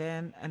 And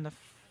then, and the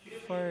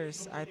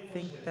first, I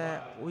think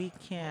that we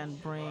cannot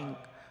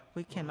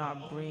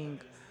bring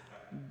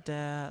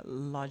the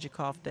logic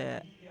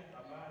the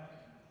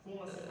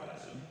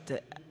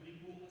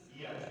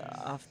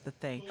of the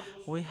thing.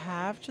 We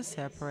have to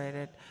separate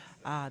it,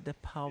 the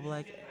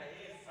public.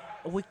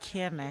 We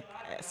cannot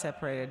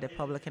separate the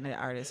public and the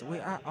artists. We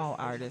are all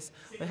artists.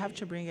 We have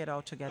to bring it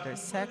all together.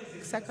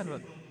 Second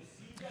one,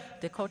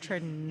 the culture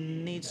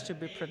needs to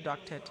be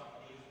produced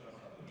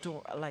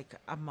like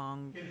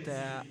among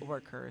the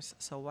workers.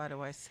 So what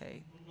do I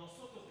say?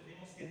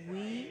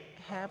 We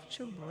have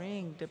to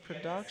bring the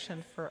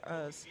production for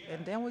us,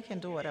 and then we can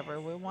do whatever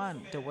we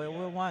want, the way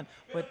we want,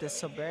 with the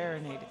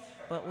sovereignty.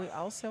 But we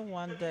also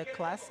want the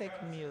classic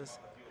music.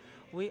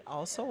 We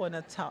also want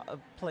to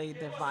play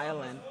the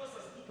violin.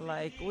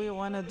 Like we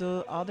want to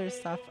do other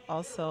stuff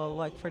also,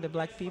 like for the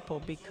black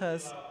people,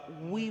 because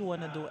we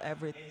want to do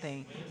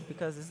everything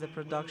because it's the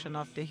production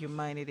of the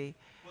humanity.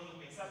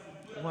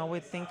 When we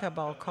think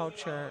about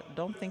culture,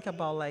 don't think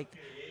about like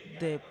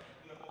the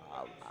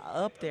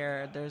up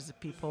there there's the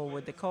people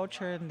with the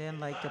culture, and then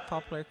like the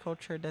popular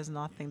culture, there's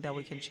nothing that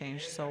we can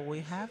change. So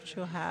we have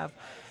to have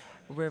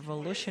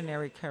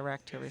revolutionary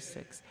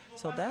characteristics.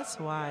 So that's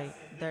why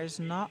there's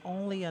not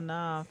only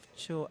enough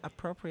to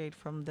appropriate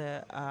from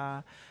the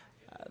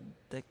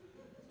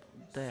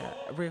the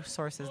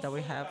resources that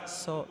we have.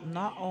 So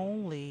not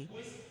only,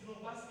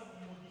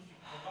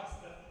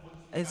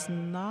 it's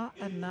not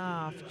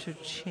enough to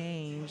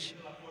change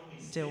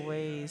the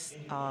ways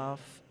of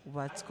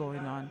what's going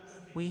on.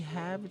 We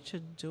have to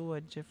do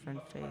a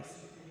different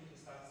face.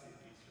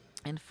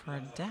 And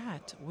for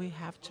that, we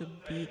have to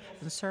be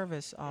in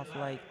service of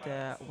like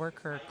the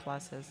worker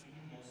classes.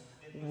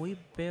 We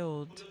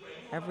build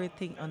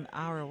everything on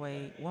our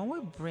way. When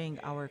we bring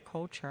our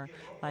culture,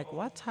 like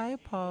what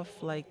type of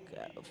like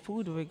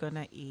food we're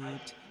gonna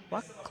eat,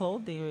 what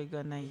clothing we're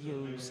gonna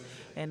use,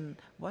 and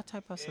what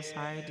type of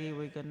society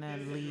we're gonna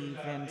live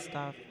and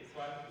stuff.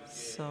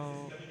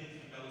 So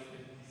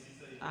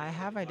I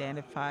have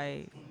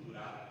identified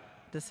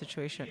the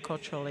situation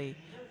culturally.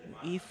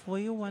 If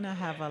we want to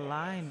have a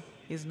line,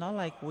 it's not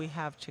like we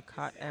have to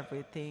cut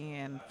everything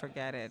and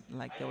forget it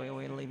like the way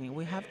we're living.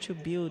 We have to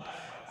build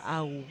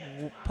a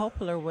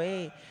popular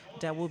way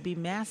that will be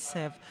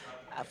massive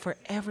for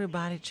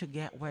everybody to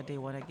get where they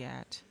want to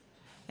get.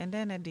 And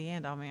then at the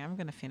end, I mean, I'm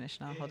going to finish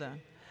now. Hold on.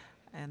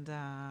 And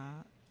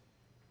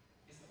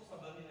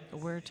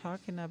we're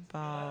talking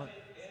about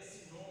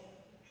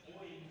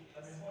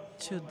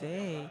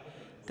today,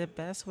 the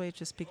best way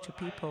to speak to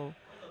people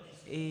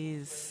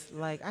is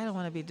like I don't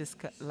want to be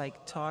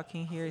like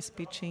talking here,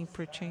 speeching,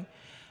 preaching.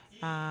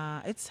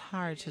 It's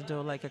hard to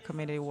do like a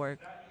community work,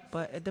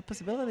 but the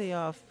possibility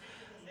of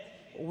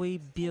we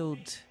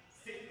build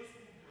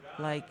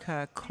like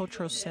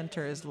cultural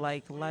centers,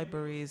 like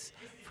libraries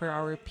for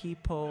our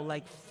people,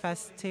 like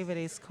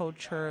festivities,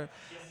 culture.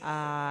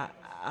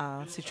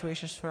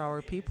 Situations for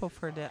our people,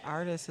 for the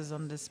artists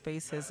on the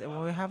spaces, and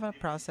when we have a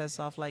process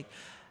of like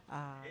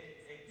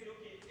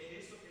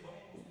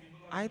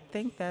I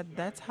think that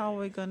that's how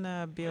we're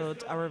gonna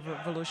build our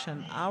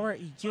revolution. Our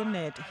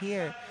unit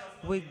here,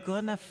 we're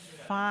gonna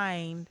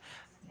find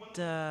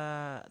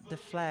the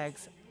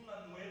flags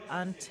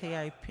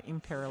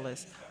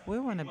anti-imperialist. We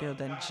want to build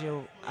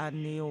a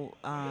new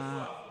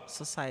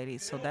society.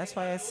 So that's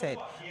why I said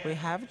we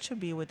have to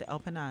be with the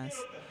open eyes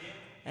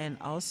and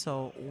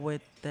also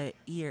with the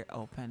ear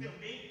open.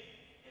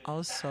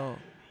 Also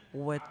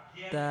with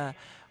the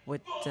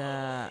with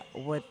the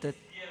with the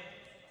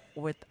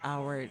with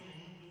our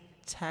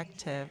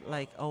tactile,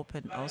 like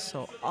open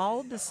also.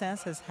 All the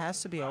senses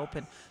has to be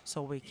open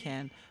so we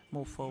can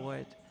move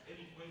forward.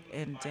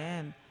 And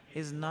then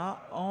it's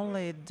not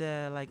only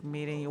the like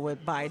meeting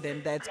with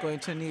Biden that's going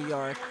to New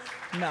York.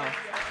 No,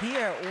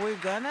 here we're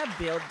gonna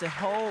build the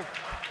whole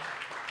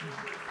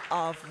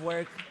of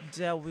work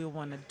that we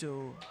want to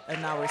do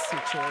in our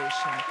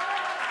situation.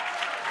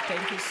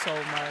 Thank you so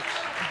much.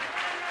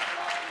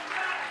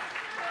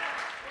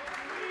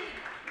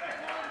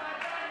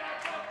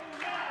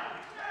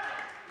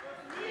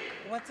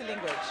 What's the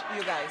language,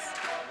 you guys?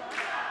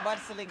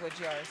 What's the language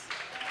yours?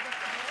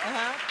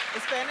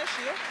 Spanish,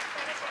 you?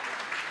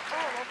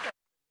 Oh, okay.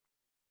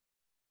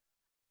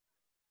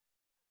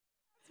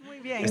 Muy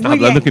bien. Estás Muy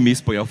hablando bien. que mi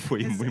español fue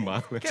muy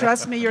malo.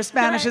 Trust me, your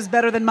Spanish is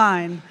better than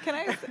mine. Can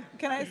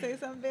I say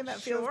something that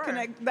feels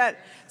Sure.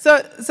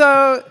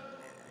 so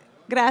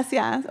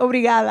gracias,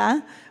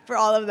 obrigada for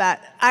all of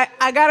that.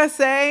 I gotta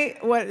say,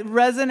 what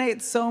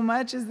resonates so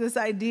much is this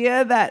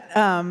idea that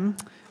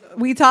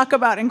we talk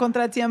about in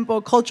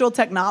Contratiempo cultural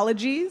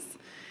technologies,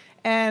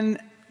 and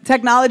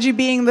technology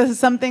being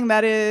something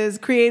that is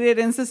created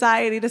in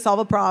society to solve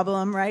a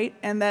problem, right?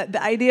 And that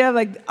the idea of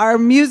like our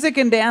music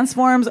and dance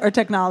forms are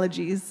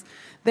technologies.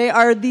 They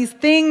are these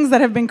things that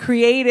have been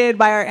created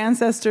by our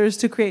ancestors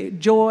to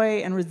create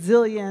joy and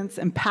resilience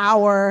and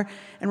power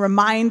and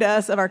remind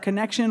us of our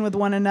connection with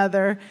one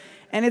another.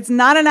 And it's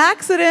not an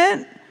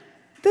accident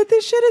that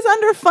this shit is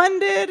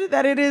underfunded,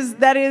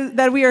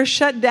 that we are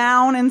shut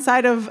down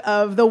inside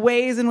of the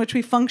ways in which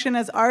we function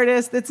as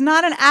artists. It's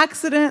not an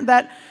accident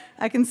that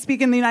I can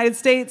speak in the United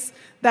States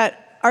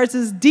that arts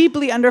is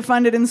deeply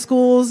underfunded in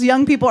schools.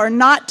 Young people are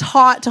not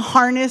taught to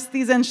harness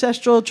these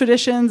ancestral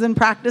traditions and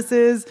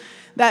practices.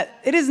 That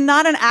it is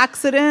not an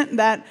accident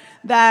that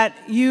the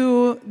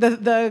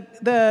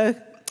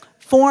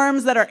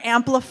forms that are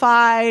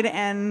amplified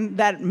and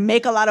that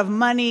make a lot of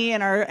money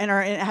and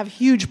have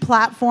huge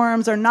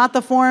platforms are not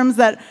the forms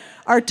that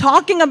are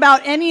talking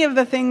about any of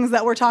the things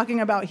that we're talking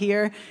about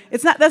here.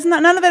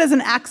 None of that is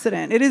an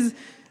accident. It is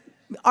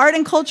art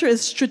and culture is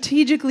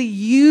strategically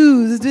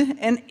used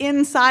and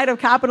inside of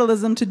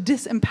capitalism to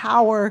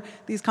disempower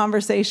these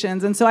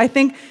conversations. And so I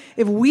think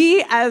if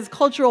we as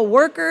cultural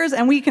workers,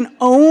 and we can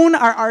own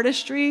our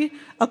artistry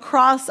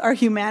across our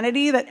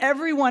humanity, that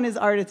everyone is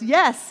artists.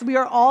 Yes, we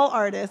are all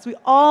artists. We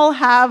all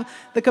have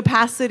the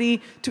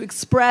capacity to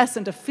express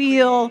and to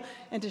feel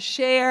and to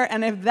share.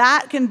 And if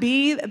that can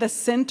be the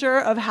center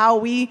of how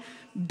we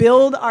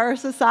build our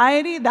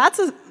society, that's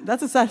a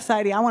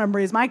society I want to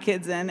raise my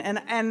kids in.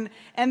 And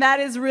that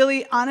is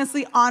really,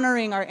 honestly,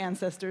 honoring our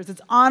ancestors.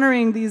 It's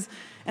honoring these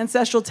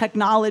ancestral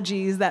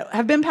technologies that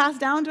have been passed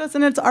down to us,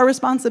 and it's our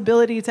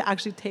responsibility to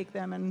actually take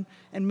them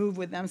and move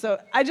with them. So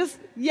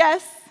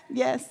yes,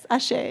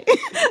 ashe.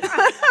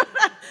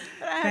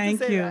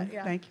 Thank you.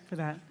 Yeah. Thank you for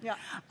that. Yeah.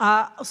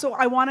 So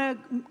I want to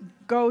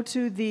go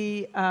to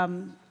the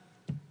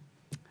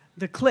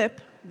clip,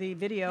 the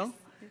video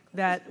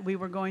that we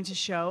were going to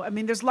show. I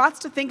mean, there's lots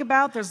to think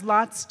about. There's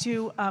lots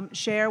to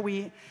share.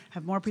 We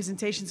have more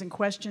presentations and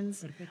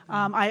questions.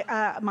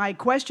 My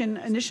question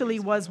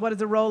initially was, what is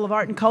the role of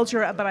art and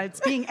culture? But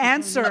it's being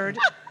answered.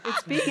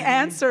 It's being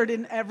answered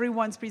in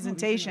everyone's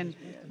presentation,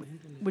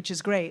 which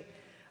is great.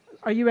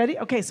 Are you ready?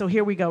 Okay, so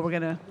here we go. We're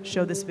going to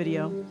show this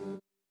video.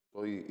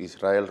 Soy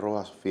Israel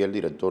Rojas, fiel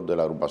director de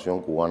la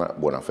agrupación cubana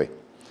Buena Fe.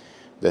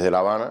 Desde La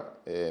Habana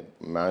he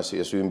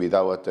sido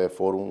invitado a este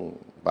foro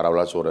para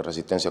hablar sobre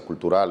resistencias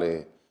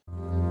culturales.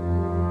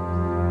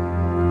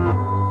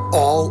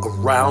 All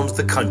around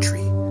the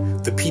country,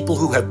 the people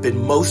who have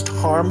been most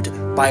harmed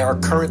by our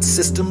current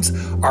systems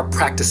are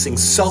practicing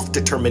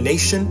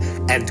self-determination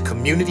and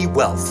community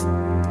wealth.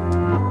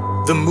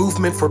 The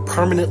movement for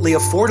permanently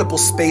affordable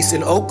space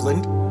in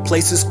Oakland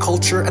places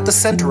culture at the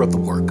center of the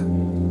work.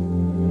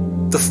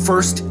 The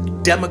first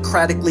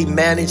democratically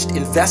managed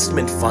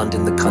investment fund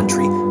in the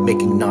country,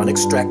 making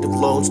non-extractive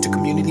loans to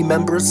community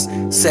members,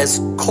 says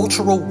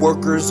cultural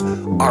workers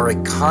are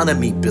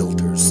economy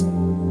builders.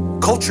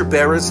 Culture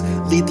bearers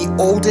lead the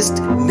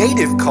oldest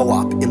native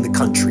co-op in the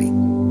country.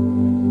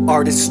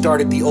 Artists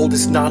started the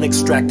oldest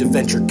non-extractive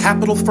venture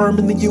capital firm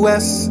in the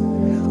US,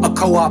 a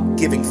co-op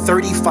giving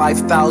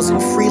 35,000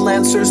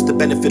 freelancers the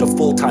benefit of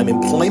full-time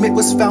employment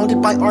was founded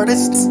by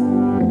artists.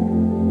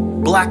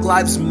 Black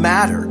Lives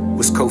Matter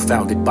was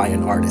co-founded by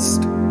an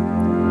artist.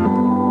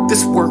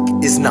 This work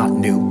is not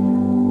new.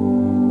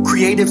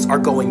 Creatives are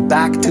going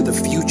back to the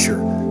future,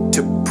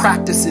 to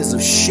practices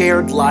of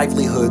shared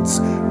livelihoods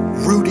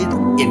rooted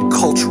in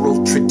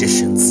cultural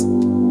traditions.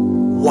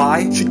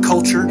 Why should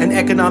culture and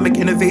economic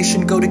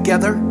innovation go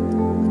together?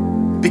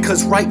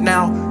 Because right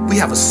now, we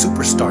have a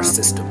superstar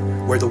system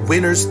where the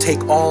winners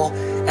take all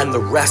and the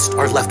rest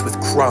are left with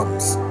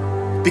crumbs.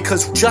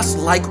 Because just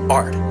like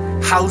art,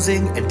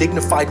 housing and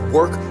dignified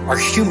work are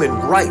human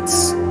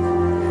rights.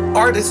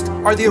 Artists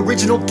are the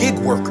original gig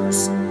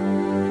workers.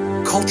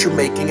 Culture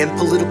making and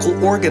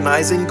political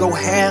organizing go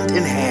hand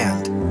in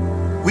hand.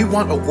 We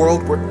want a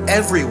world where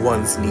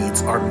everyone's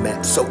needs are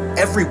met so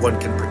everyone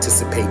can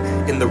participate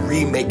in the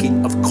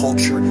remaking of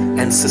culture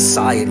and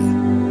society.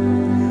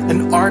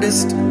 An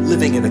artist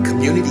living in a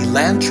community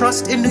land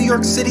trust in New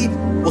York City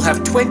will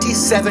have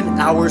 27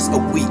 hours a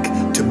week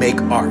to make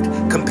art,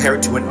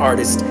 compared to an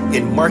artist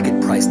in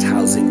market-priced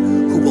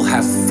housing who will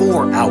have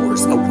 4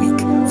 hours a week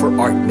for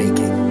art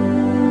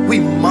making. We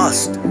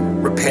must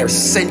repair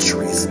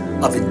centuries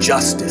of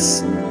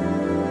injustice.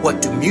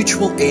 What do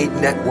mutual aid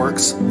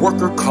networks,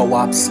 worker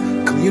co-ops,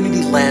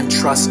 community land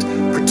trust,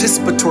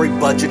 participatory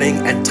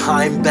budgeting, and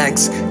time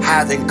banks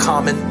have in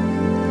common?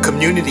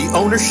 Community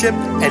ownership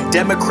and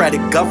democratic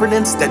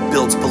governance that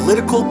builds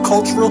political,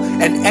 cultural,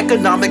 and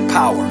economic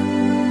power.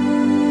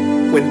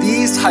 When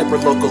these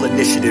hyperlocal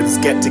initiatives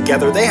get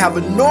together, they have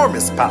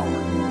enormous power.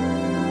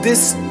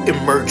 This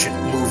emergent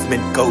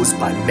movement goes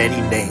by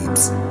many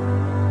names,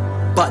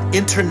 but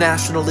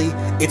internationally,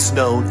 it's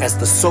known as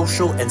the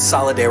social and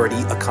solidarity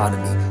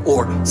economy,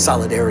 or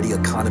solidarity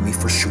economy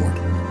for short.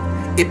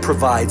 It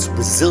provides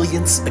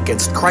resilience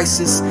against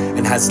crisis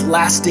and has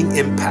lasting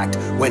impact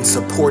when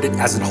supported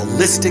as a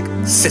holistic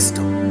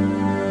system.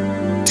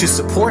 To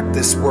support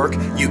this work,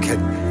 you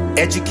can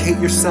educate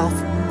yourself,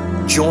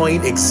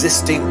 join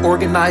existing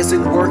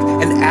organizing work,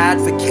 and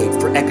advocate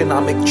for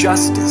economic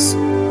justice.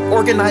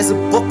 Organize a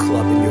book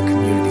club in your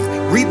community.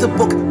 Read the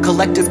book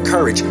Collective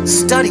Courage.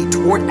 Study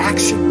toward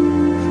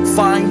action.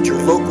 Find your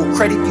local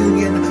credit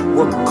union,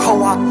 worker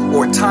co-op,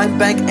 or time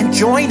bank and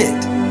join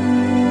it.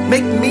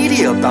 Make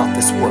media about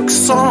this work,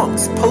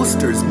 songs,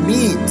 posters,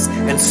 memes,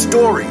 and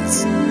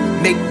stories.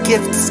 Make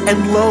gifts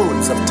and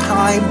loans of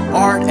time,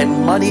 art,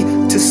 and money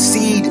to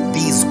seed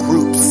these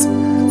groups.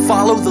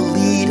 Follow the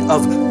lead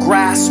of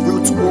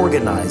grassroots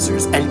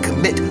organizers and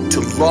commit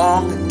to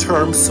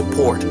long-term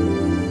support.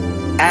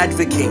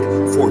 Advocate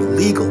for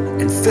legal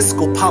and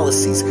fiscal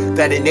policies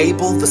that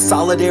enable the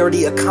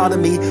solidarity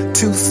economy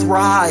to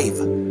thrive.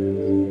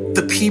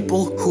 The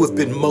people who have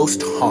been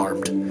most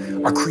harmed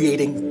are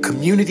creating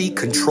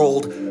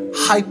community-controlled,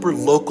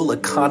 hyper-local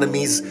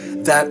economies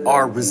that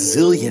are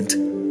resilient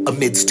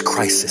amidst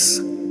crisis.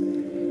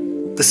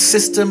 The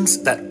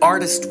systems that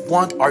artists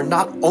want are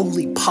not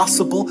only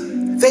possible,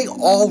 they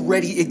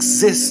already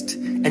exist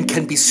and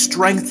can be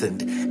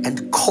strengthened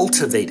and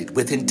cultivated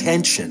with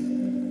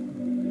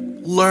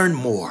intention. Learn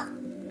more.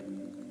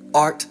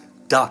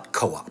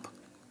 Art.coop.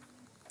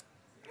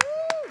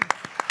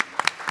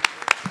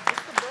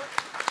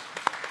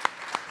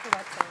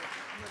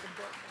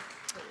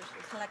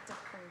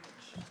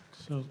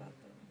 So,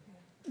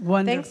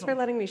 Wonderful. Thanks for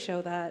letting me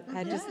show that.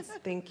 I just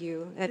thank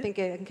you. I think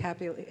it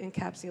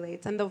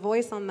encapsulates. And the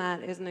voice on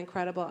that is an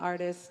incredible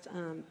artist,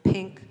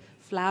 Pink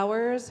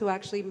Flowers, who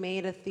actually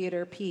made a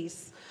theater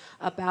piece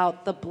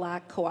about the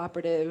Black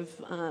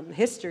cooperative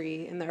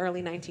history in the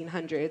early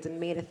 1900s and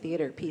made a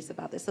theater piece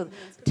about this. So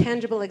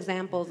tangible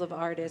examples of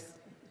artists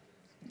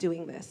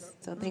doing this.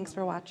 So thanks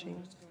for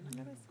watching.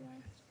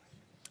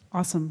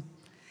 Awesome.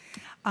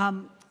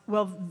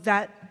 Well,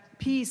 that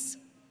piece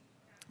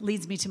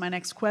leads me to my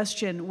next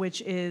question, which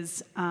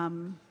is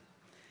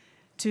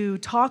to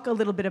talk a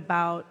little bit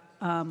about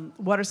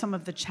what are some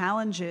of the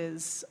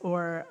challenges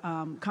or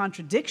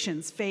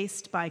contradictions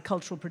faced by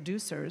cultural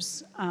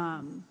producers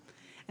and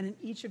in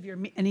each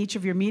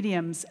of your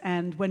mediums,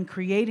 and when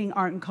creating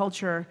art and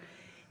culture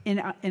in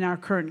our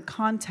current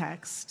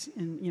context,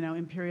 in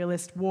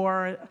imperialist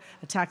war,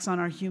 attacks on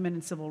our human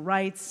and civil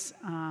rights,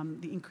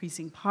 the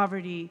increasing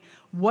poverty.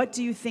 What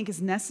do you think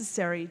is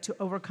necessary to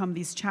overcome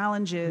these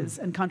challenges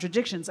and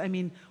contradictions? I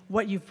mean,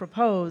 what you've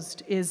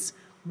proposed is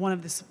one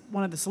of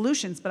the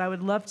solutions, but I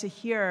would love to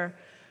hear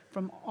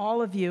from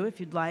all of you, if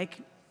you'd like,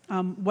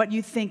 what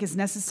you think is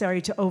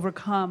necessary to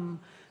overcome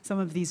some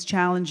of these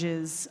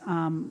challenges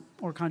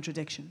or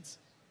contradictions.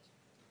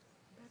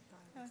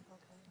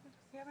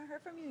 We haven't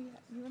heard from you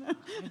yet. You wanna?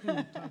 I can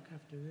talk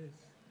after this.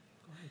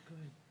 Go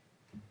ahead.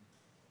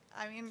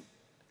 I mean,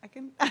 I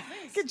can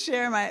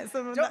share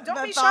some of Don't the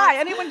be thoughts. shy.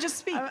 Anyone just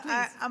speak,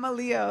 please. I'm a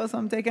Leo, so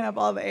I'm taking up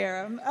all the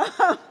air.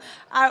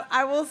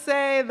 I will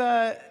say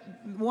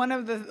one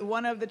of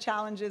the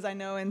challenges I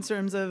know in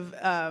terms of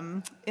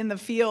in the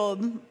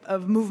field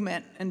of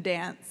movement and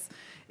dance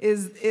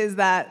is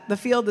that the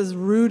field is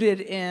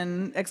rooted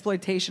in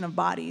exploitation of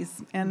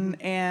bodies,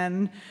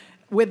 and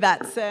with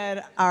that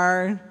said,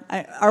 our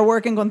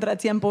work in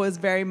Contratiempo is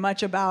very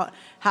much about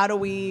how do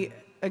we,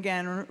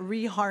 again,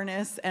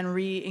 re-harness and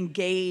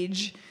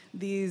re-engage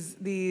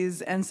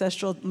these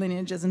ancestral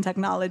lineages and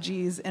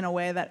technologies in a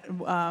way that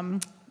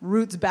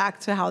roots back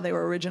to how they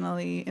were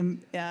originally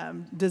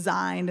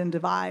designed and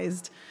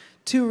devised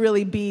to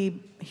really be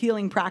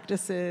healing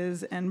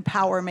practices and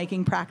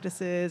power-making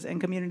practices and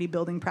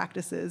community-building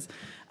practices.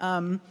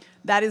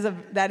 That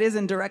is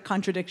in direct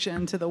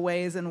contradiction to the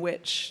ways in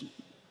which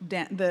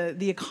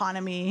the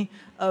economy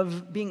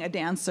of being a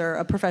dancer,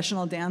 a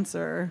professional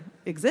dancer,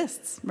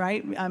 exists,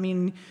 right? I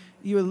mean,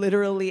 you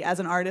literally, as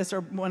an artist,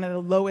 are one of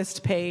the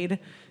lowest paid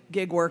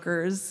gig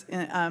workers.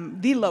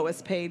 The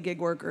lowest paid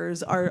gig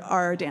workers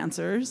are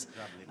dancers.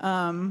 We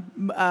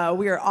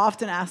are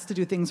often asked to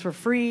do things for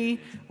free.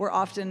 We're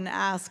often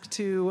asked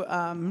to,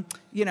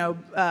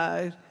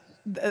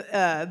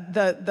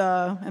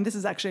 and this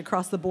is actually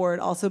across the board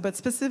also, but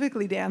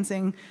specifically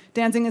dancing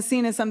is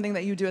seen as something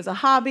that you do as a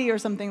hobby or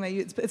something that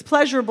it's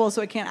pleasurable,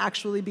 so it can't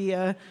actually be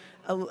a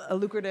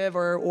lucrative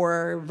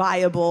or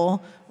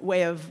viable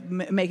way of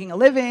making a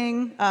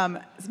living.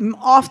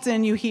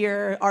 Often you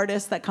hear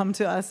artists that come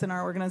to us in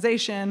our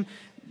organization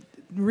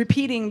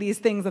repeating these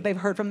things that they've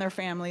heard from their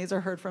families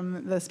or heard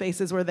from the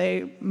spaces where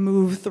they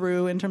move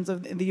through in terms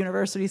of the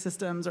university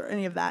systems or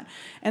any of that.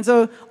 And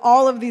so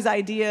all of these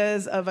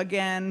ideas of,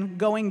 again,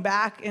 going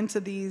back into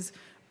these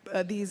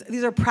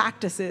are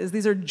practices,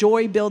 these are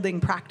joy-building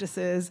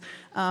practices.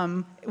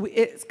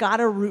 It's got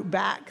to root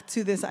back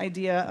to this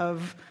idea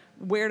of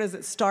where does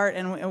it start,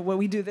 and what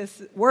we do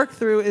this work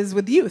through is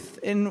with youth.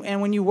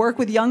 And when you work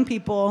with young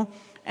people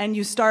and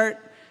you start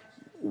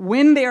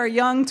when they are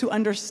young to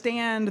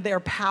understand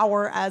their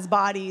power as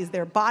bodies,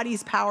 their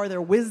body's power,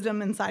 their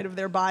wisdom inside of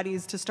their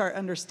bodies, to start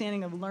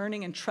understanding of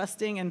learning and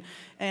trusting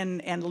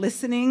and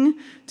listening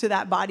to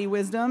that body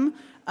wisdom,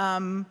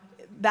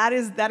 that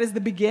is the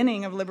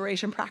beginning of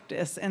liberation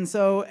practice. And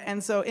so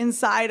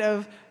inside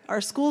of our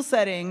school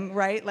setting,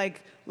 right,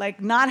 like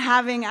not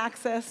having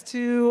access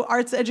to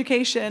arts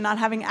education, not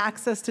having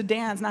access to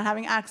dance, not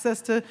having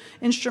access to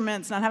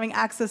instruments, not having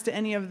access to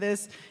any of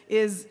this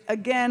is,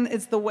 again,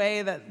 it's the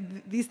way that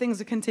these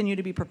things continue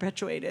to be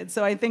perpetuated.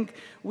 So I think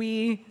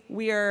we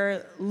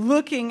are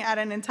looking at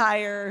an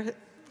entire,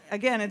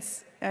 again,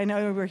 I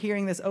know we're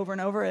hearing this over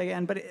and over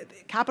again, but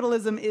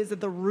capitalism is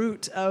at the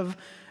root of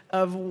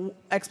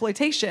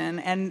exploitation,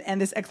 and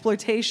this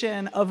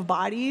exploitation of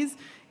bodies.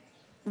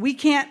 We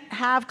can't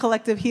have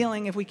collective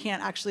healing if we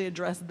can't actually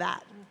address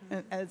that.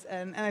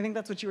 And I think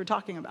that's what you were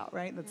talking about,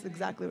 right? That's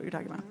exactly what you're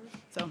talking about.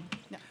 So,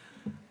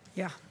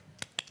 yeah.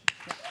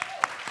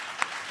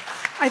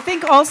 I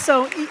think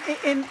also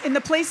in the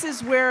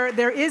places where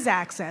there is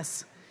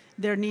access,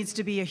 there needs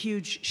to be a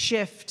huge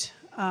shift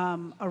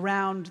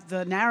around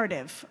the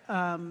narrative.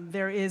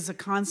 There is a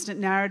constant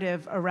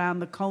narrative around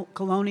the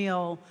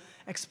colonial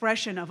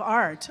expression of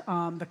art,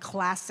 the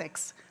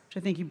classics, which I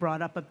think you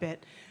brought up a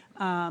bit.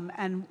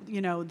 And,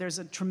 there's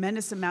a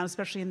tremendous amount,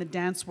 especially in the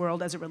dance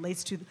world, as it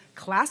relates to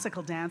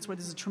classical dance, where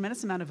there's a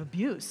tremendous amount of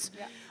abuse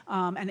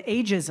and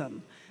ageism.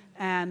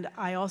 And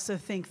I also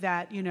think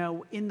that,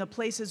 in the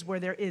places where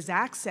there is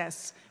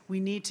access,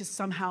 we need to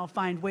somehow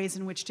find ways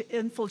in which to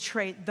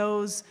infiltrate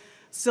those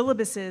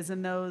syllabuses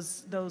and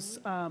those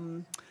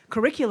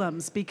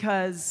curriculums,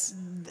 because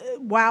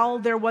while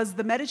there was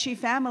the Medici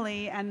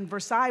family and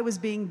Versailles was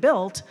being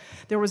built,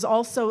 there was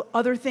also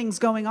other things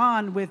going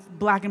on with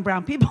Black and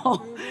brown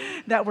people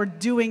that were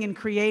doing and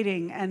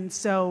creating. And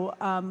so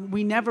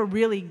we never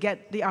really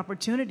get the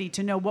opportunity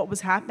to know what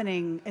was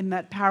happening in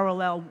that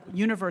parallel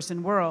universe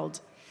and world.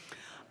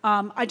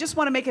 I just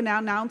want to make an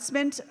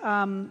announcement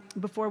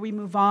before we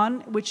move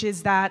on, which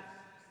is that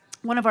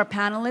one of our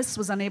panelists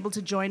was unable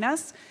to join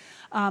us,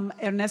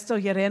 Ernesto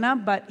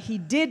Llerena, but he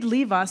did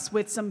leave us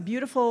with some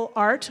beautiful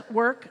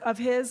artwork of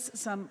his,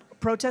 some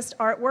protest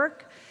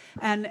artwork,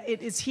 and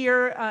it is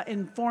here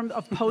in form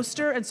of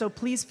poster, and so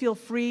please feel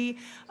free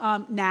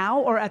now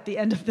or at the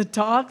end of the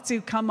talk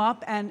to come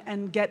up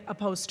and get a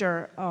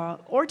poster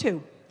or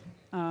two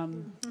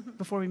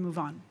before we move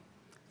on.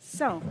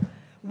 So,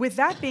 with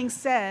that being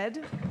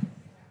said,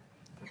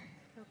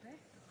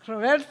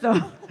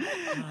 Roberto.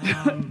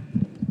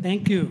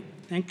 Thank you.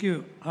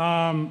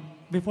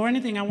 Before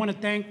anything, I want to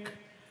thank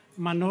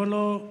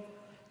Manolo,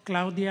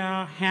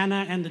 Claudia,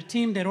 Hannah, and the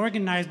team that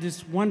organized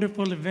this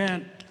wonderful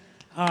event.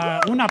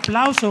 Un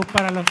aplauso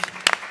para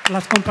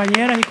las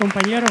compañeras y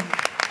compañeros.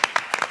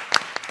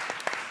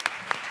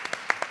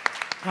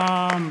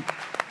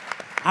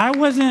 I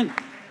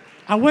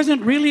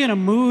wasn't really in a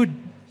mood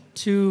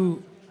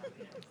to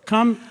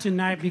come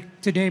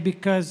today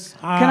because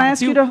can I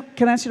ask you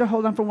to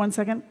hold on for 1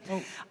 second?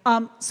 Oh.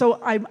 So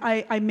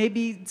I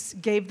maybe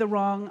gave the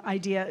wrong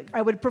idea.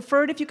 I would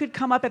prefer it if you could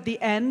come up at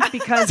the end,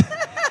 because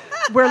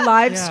we're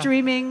live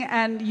streaming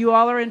and you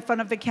all are in front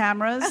of the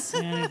cameras.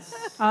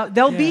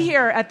 They'll be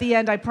here at the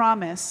end, I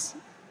promise.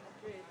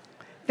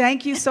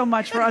 Thank you so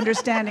much for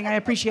understanding. I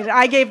appreciate it.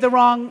 I gave the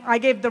wrong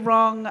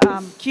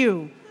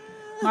cue.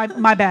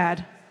 My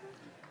bad.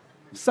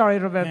 Sorry,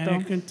 Roberto.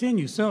 And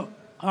continue. So.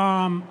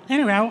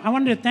 Anyway, I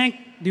wanted to thank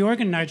the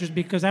organizers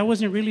because I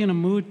wasn't really in a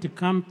mood to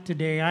come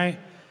today. I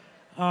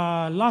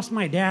lost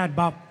my dad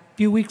about a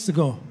few weeks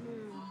ago.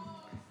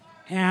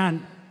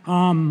 And,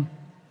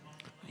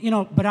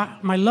 but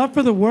my love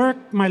for the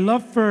work, my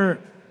love for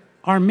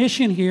our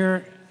mission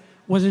here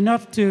was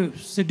enough to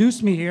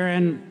seduce me here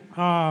and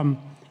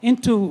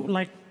into,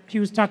 like he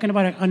was talking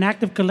about, an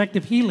act of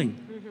collective healing.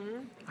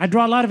 Mm-hmm. I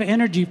draw a lot of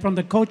energy from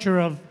the culture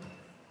of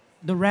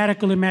the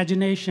radical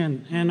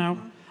imagination. And I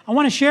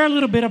want to share a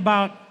little bit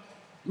about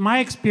my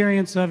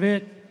experience of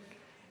it,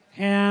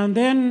 and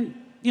then,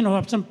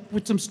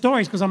 with some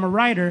stories, because I'm a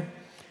writer,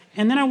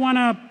 and then I want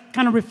to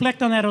kind of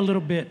reflect on that a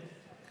little bit.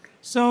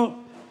 So,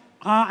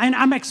 and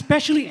I'm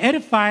especially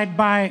edified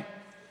by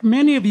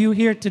many of you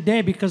here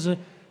today because the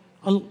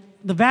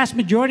vast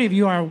majority of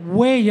you are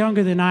way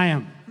younger than I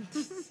am.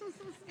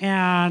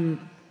 And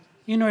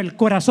You know, el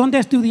corazón de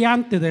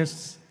estudiante,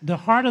 the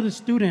heart of the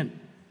student,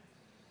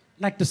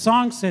 like the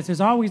song says,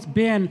 has always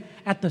been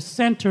at the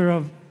center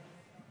of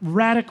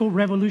radical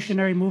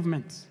revolutionary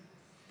movements.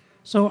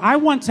 So I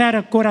once had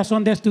a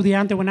corazón de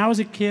estudiante when I was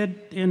a kid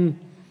in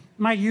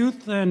my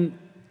youth and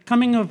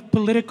coming of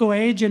political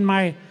age in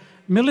my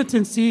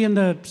militancy in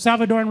the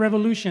Salvadoran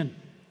Revolution.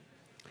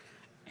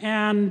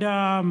 And,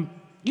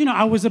 you know,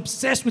 I was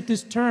obsessed with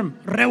this term,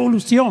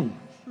 revolución.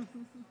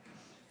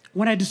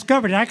 When I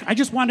discovered it, I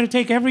just wanted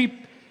to take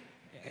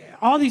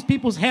all these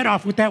people's head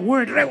off with that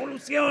word,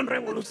 revolución,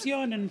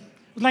 revolución, and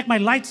it was like my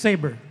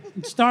lightsaber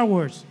in Star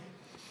Wars.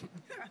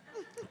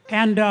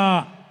 And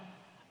I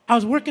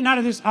was working out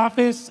of this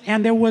office,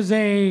 and there was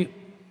a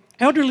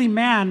elderly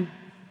man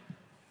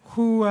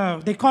who,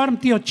 they called him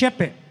Tío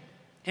Chepe.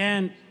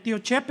 And Tío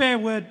Chepe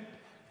would,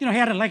 you know, he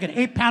had like an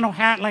 8-panel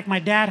hat like my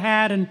dad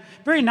had, and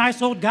very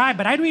nice old guy,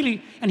 but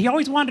and he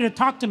always wanted to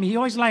talk to me. He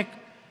always like,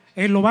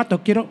 hey, Lovato,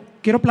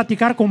 quiero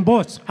platicar con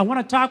vos. I want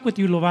to talk with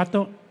you,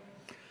 Lovato.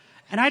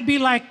 And I'd be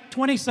like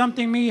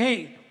 20-something me,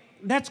 hey,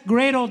 that's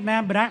great, old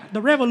man, but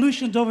the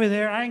revolution's over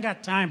there. I ain't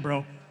got time,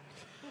 bro.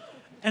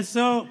 And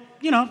so,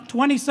 you know,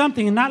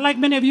 20-something, and not like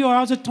many of you,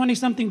 I was a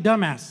 20-something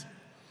dumbass.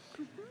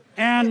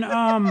 And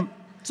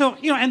so,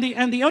 you know, and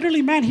the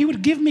elderly man, he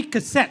would give me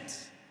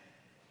cassettes.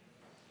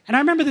 And I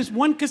remember this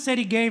one cassette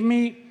he gave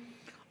me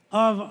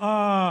of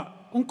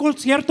Un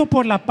Concierto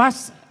por la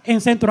Paz en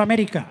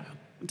Centroamérica.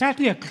 It's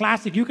actually a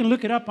classic. You can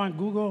look it up on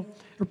Google.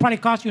 It'll probably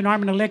cost you an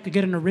arm and a leg to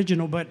get an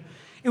original, but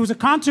it was a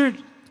concert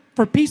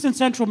for peace in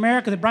Central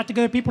America that brought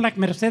together people like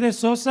Mercedes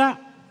Sosa,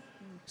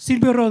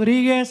 Silvio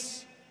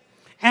Rodriguez,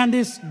 and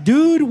this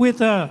dude with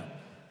an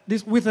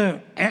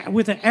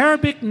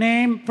Arabic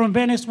name from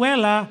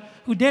Venezuela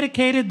who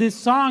dedicated this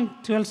song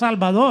to El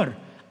Salvador,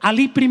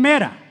 Ali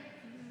Primera.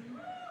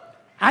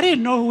 I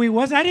didn't know who he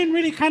was. I didn't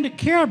really kind of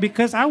care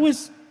because I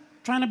was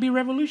trying to be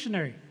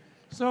revolutionary.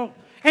 So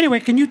anyway,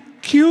 can you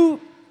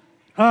cue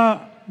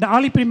the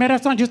Ali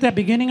Primera song, just that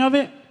beginning of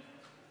it?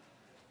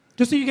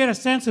 Just so you get a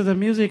sense of the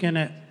music in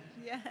it.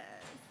 Yes.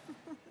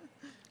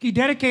 He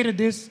dedicated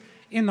this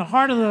in the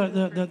heart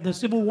of the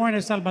civil war in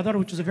El Salvador,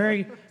 which was a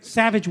very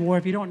savage war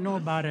if you don't know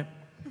about it.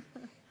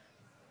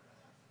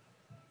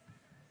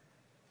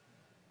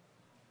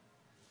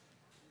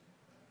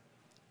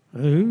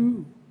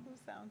 Ooh.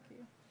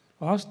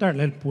 I'll start.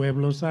 El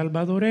pueblo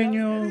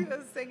salvadoreño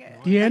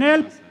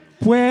tiene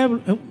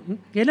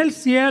el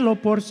cielo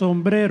por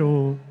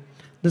sombrero.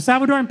 The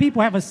Salvadoran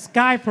people have a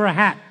sky for a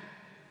hat.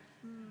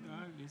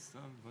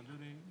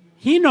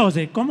 He knows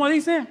it. ¿Cómo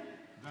dice?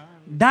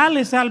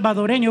 Dale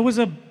salvadoreño. It was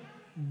a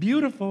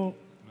beautiful.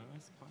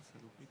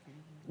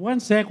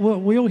 One sec.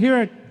 We'll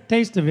hear a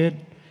taste of it.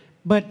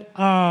 But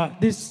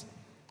this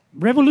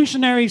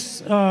revolutionary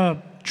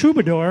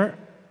troubadour,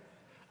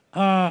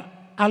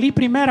 Ali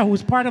Primera, who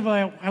was part of,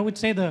 I would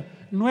say, the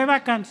Nueva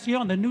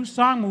Canción, the new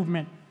song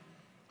movement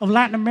of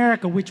Latin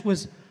America, which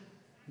was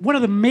one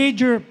of the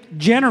major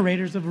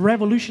generators of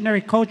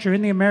revolutionary culture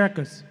in the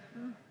Americas.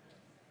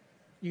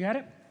 You got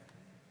it?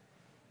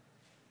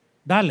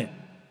 Dale.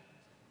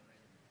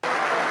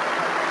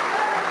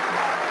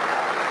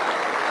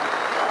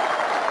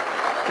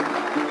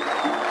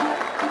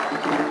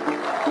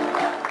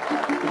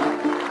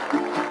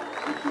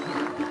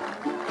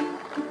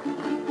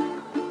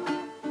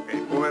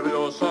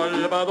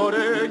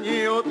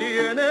 Salvadoreño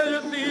tiene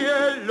el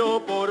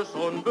cielo por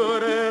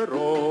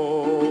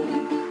sombrero,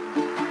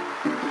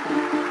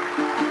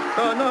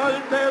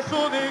 canal de su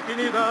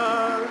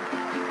dignidad,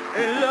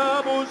 en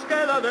la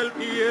búsqueda del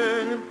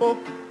tiempo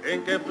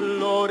en que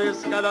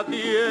florezca la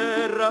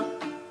tierra,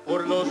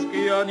 por los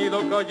que han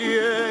ido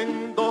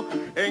cayendo,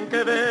 en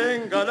que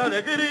venga la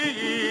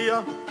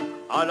alegría,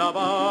 a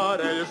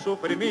alabar el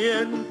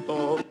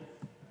sufrimiento.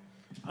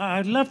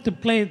 I'd love to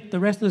play the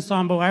rest of the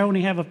song, but I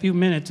only have a few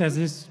minutes, as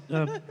this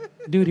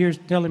dude here is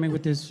telling me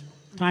with his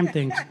time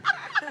things.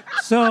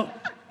 So,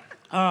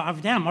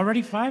 damn,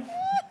 already 5?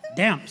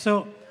 Damn.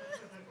 So,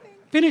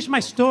 finish my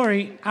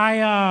story.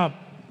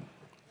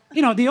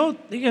 You know,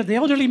 the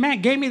elderly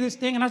man gave me this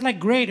thing, and I was like,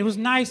 great, it was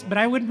nice, but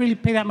I wouldn't really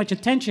pay that much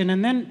attention.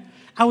 And then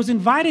I was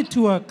invited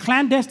to a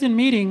clandestine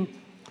meeting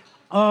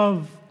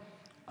of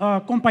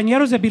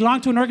compañeros that belong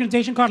to an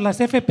organization called las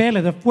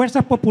FPL, the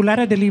Fuerzas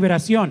Populares de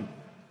Liberación,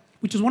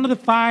 which is one of the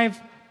 5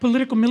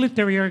 political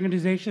military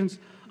organizations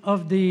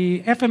of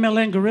the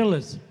FMLN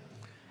guerrillas.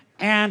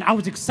 And I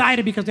was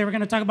excited because they were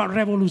going to talk about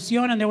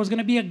revolución, and there was going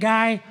to be a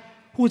guy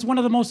who was one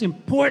of the most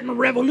important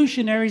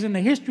revolutionaries in the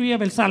history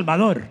of El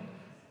Salvador.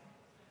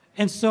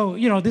 And so,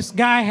 you know, this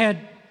guy had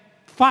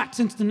fought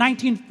since the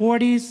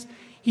 1940s.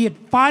 He had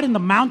fought in the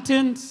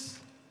mountains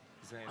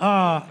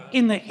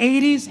in the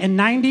 80s and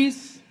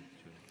 90s.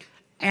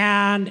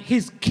 And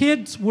his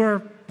kids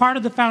were part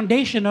of the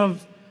foundation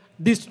of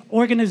this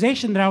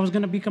organization that I was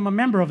going to become a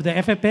member of, the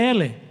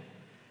FPL.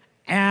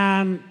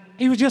 And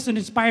he was just an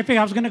inspired figure.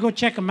 I was going to go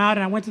check him out,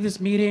 and I went to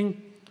this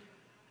meeting,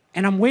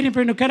 and I'm waiting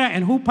for him to cut out,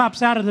 and who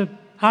pops out of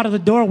the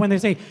door when they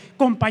say,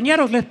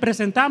 compañeros, les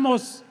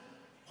presentamos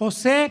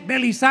José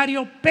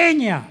Belisario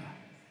Peña.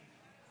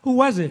 Who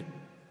was it?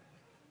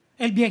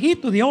 El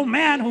viejito, the old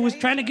man who was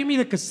trying to give me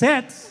the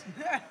cassettes.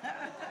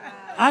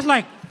 I was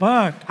like,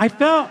 fuck. I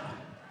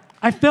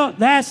felt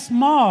that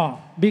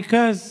small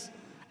because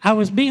I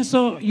was being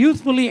so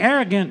youthfully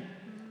arrogant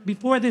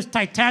before this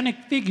titanic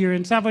figure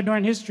in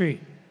Salvadoran history.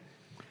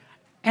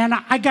 And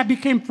I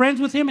became friends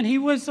with him, and he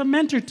was a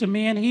mentor to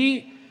me, and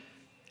he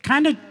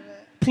kind of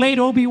played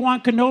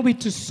Obi-Wan Kenobi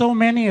to so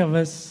many of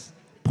us,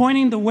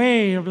 pointing the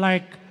way of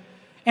like,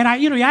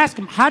 and you ask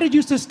him, how did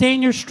you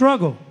sustain your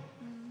struggle?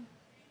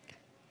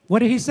 What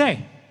did he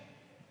say?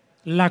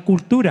 La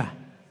cultura.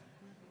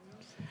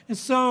 And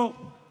so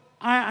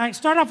I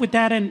start off with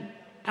that, and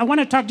I want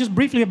to talk just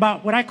briefly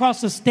about what I call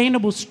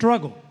sustainable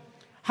struggle.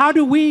 How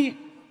do we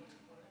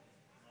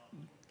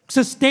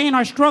sustain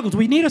our struggles?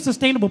 We need a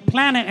sustainable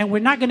planet, and we're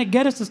not going to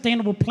get a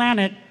sustainable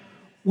planet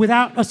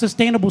without a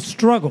sustainable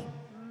struggle.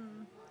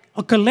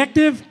 A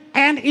collective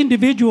and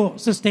individual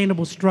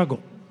sustainable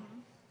struggle.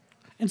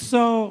 And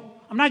so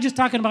I'm not just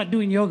talking about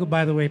doing yoga,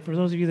 by the way, for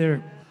those of you that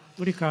are,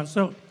 what do you call it?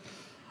 So,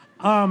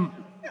 I'm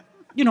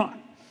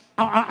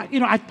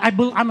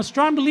a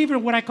strong believer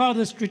in what I call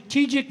the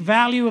strategic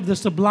value of the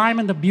sublime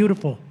and the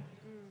beautiful.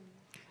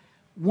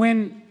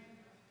 When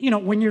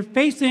you're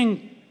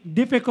facing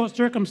difficult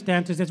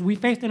circumstances, as we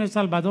faced in El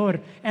Salvador,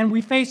 and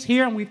we face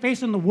here and we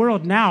face in the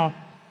world now,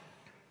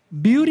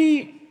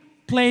 beauty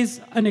plays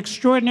an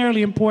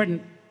extraordinarily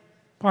important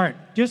part.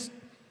 Just,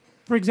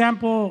 for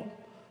example,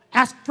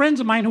 ask friends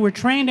of mine who were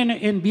trained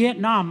in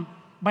Vietnam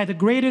by the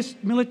greatest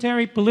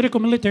political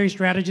military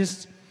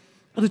strategists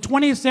of the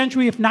 20th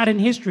century, if not in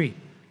history.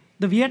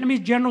 The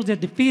Vietnamese generals that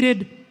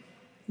defeated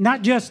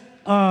not just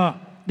the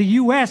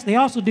US, they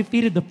also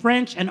defeated the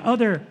French and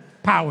other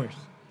powers.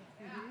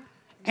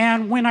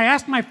 And when I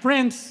asked my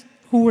friends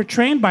who were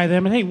trained by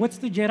them, hey, what's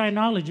the Jedi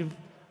knowledge of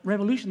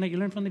revolution that you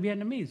learned from the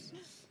Vietnamese?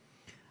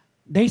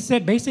 They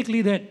said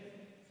basically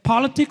that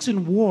politics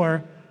and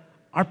war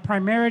are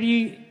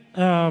primarily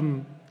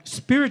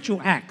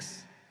spiritual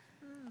acts,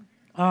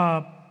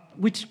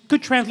 which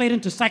could translate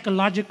into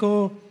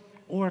psychological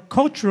or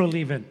cultural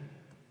even.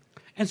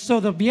 And so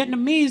the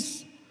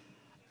Vietnamese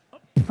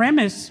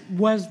premise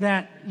was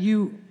that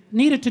you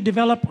needed to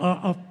develop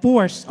a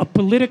force, a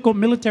political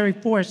military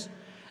force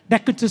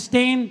that could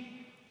sustain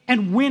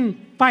and win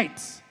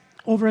fights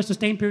over a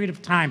sustained period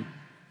of time.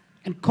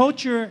 And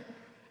culture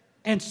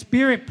and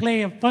spirit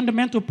play a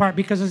fundamental part,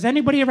 because has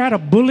anybody ever had a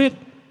bullet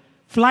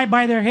fly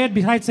by their head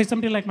besides, say,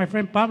 somebody like my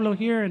friend Pablo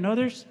here and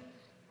others?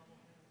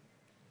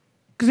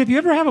 Because if you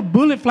ever have a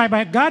bullet fly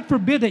by, God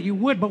forbid that you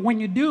would, but when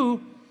you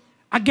do,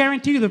 I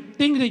guarantee you the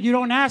thing that you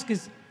don't ask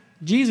is,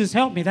 Jesus,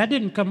 help me. That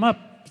didn't come up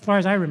as far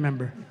as I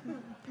remember.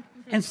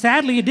 And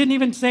sadly, it didn't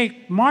even say,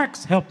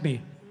 Marx, help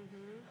me.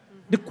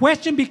 The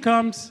question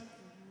becomes,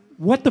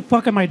 what the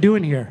fuck am I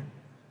doing here?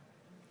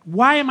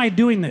 Why am I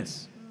doing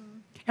this?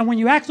 And when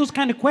you ask those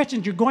kind of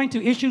questions, you're going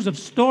to issues of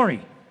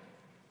story.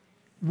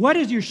 What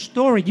is your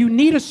story? You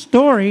need a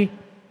story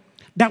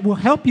that will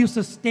help you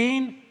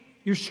sustain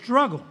your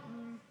struggle.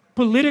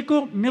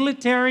 Political,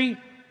 military,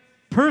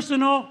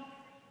 personal,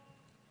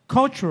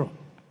 cultural.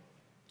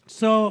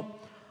 So,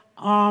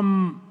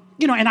 and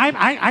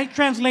I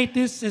translate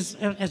this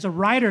as a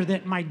writer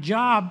that my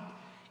job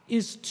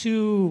is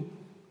to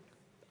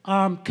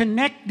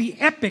connect the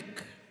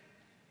epic,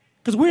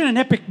 because we're in an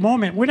epic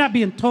moment. We're not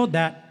being told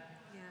that.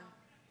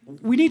 Yeah.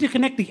 We need to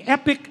connect the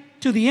epic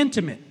to the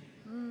intimate.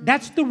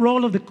 That's the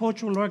role of the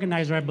cultural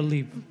organizer, I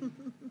believe.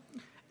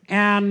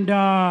 And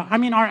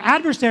our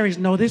adversaries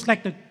know this,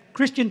 like the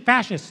Christian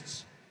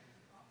fascists.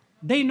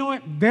 They know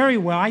it very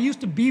well. I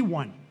used to be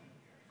one.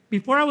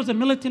 Before I was a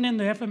militant in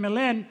the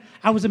FMLN,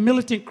 I was a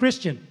militant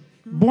Christian,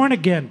 born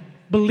again,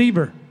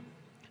 believer.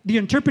 The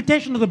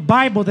interpretation of the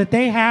Bible that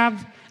they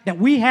have, that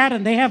we had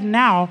and they have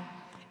now,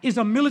 is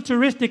a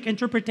militaristic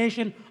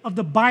interpretation of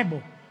the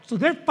Bible. So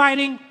they're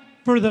fighting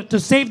to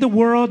save the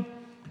world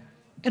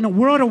in a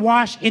world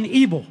awash in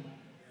evil.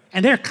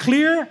 And they're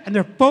clear and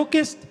they're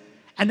focused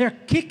and they're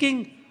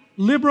kicking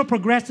liberal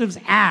progressives'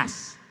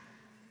 ass.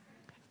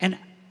 And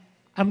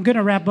I'm going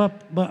to wrap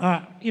up, but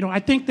I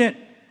think that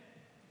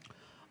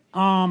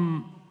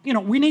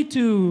we need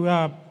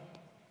to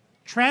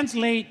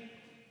translate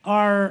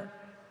our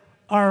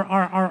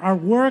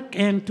work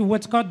into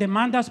what's called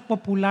demandas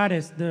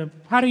populares.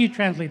 How do you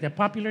translate that?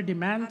 Popular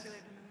demands?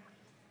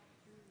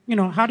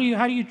 How do you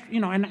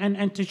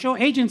and to show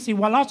agency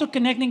while also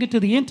connecting it to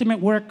the intimate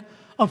work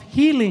of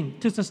healing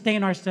to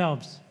sustain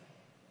ourselves,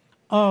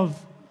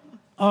 of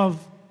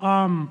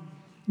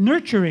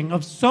nurturing,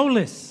 of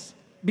solace,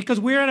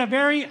 because we're at a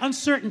very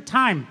uncertain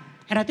time.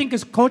 And I think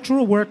as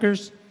cultural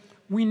workers,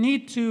 we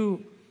need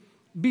to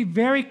be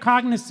very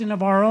cognizant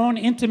of our own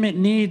intimate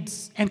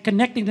needs and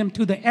connecting them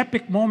to the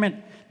epic moment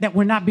that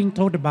we're not being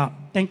told about.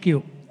 Thank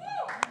you.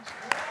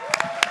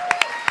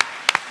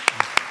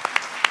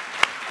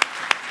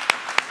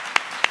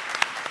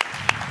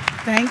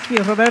 Thank you,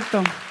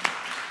 Roberto.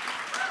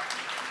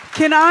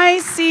 Can I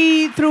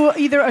see, through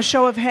either a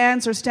show of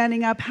hands or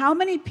standing up, how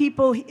many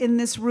people in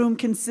this room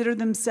consider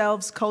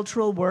themselves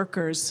cultural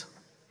workers?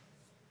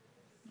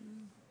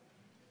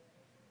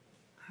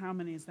 how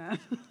many is that?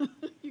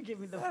 You gave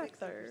me the a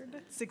third.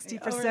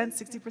 60%,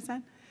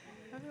 60%?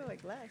 I feel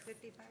like less. 55%.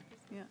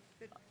 Yeah.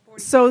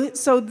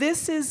 So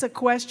this is a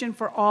question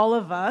for all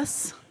of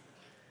us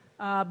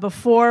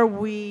before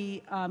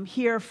we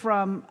hear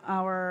from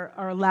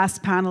our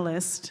last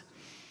panelist.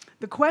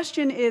 The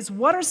question is,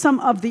 what are some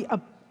of the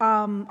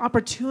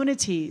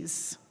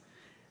opportunities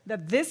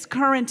that this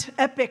current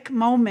epic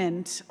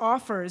moment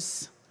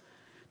offers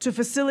to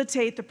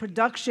facilitate the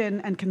production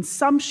and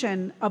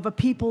consumption of a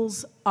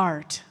people's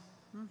art?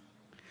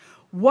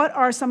 What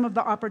are some of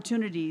the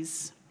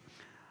opportunities?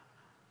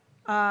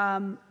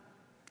 I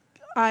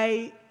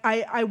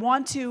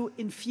want to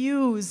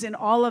infuse in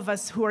all of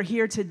us who are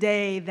here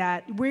today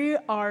that we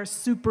are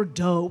super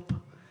dope.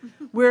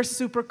 We're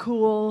super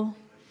cool.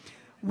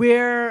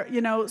 We're,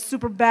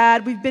 super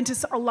bad. We've been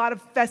to a lot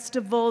of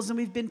festivals, and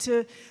we've been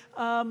to,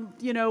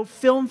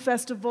 film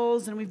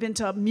festivals, and we've been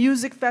to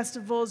music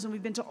festivals, and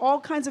we've been to all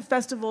kinds of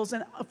festivals.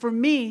 And for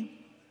me,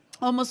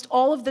 almost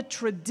all of the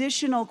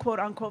traditional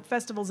quote-unquote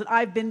festivals that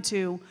I've been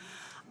to,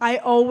 I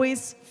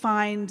always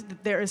find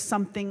that there is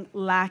something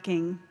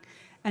lacking.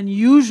 And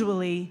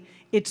usually,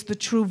 it's the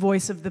true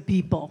voice of the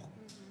people.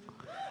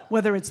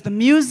 Whether it's the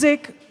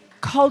music,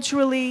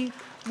 culturally,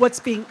 what's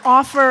being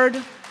offered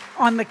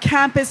on the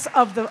campus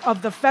of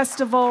the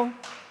festival.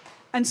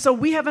 And so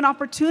we have an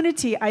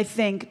opportunity, I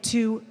think,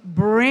 to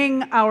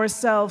bring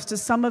ourselves to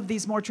some of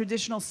these more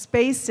traditional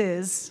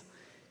spaces.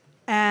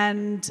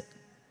 And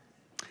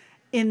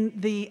in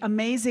the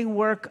amazing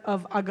work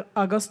of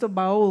Augusto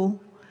Baul,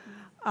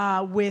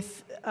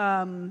 with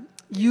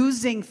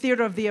using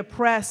theater of the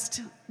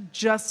oppressed,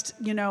 just,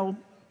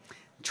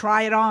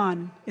 try it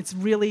on. It's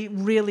really,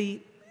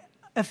 really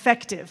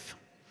effective.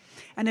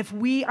 And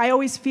I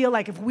always feel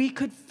like if we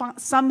could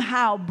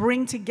somehow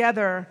bring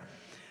together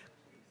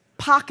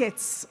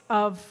pockets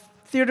of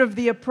theater of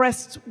the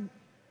oppressed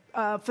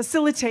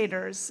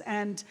facilitators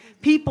and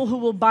people who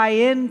will buy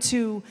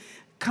into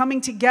coming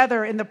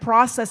together in the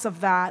process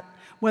of that,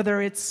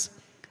 whether it's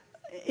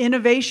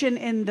innovation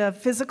in the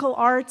physical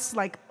arts,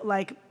 like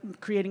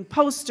creating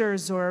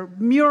posters or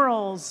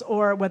murals,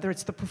 or whether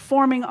it's the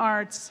performing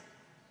arts,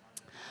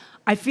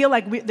 I feel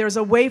like there's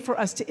a way for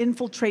us to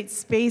infiltrate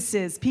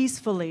spaces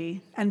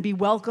peacefully and be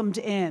welcomed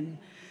in.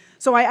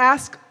 So I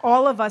ask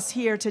all of us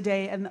here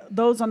today, and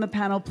those on the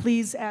panel,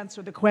 please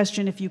answer the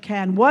question if you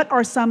can. What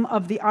are some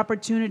of the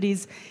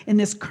opportunities in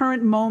this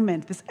current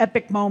moment, this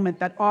epic moment,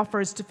 that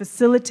offers to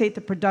facilitate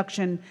the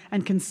production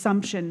and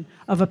consumption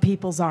of a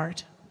people's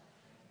art?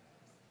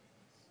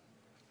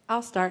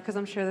 I'll start, because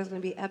I'm sure there's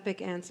going to be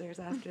epic answers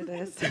after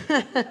this.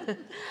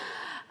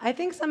 I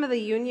think some of the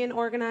union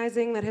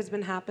organizing that has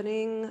been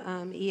happening,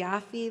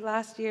 IAFI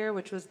last year,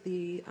 which was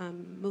the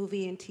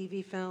movie and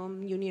TV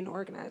film union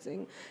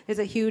organizing, is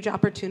a huge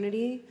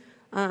opportunity,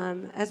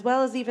 as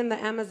well as even the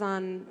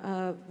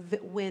Amazon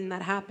win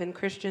that happened.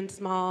 Christian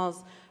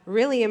Smalls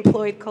really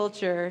employed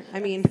culture. I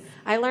mean,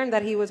 I learned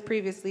that he was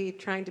previously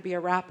trying to be a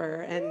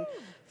rapper and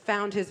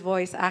found his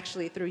voice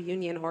actually through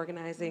union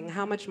organizing.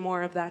 How much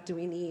more of that do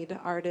we need?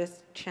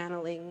 Artists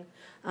channeling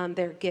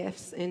their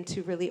gifts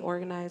into really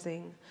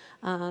organizing.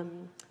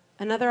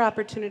 Another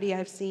opportunity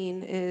I've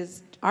seen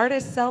is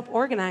artists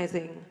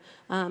self-organizing.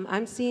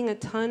 I'm seeing a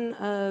ton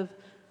of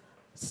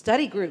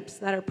study groups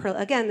that are,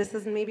 again, this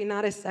is maybe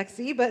not as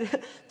sexy, but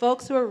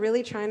folks who are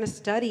really trying to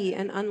study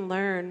and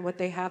unlearn what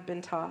they have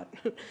been taught.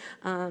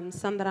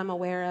 Some that I'm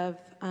aware of,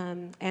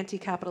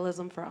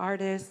 Anti-Capitalism for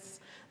Artists,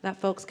 that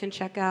folks can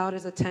check out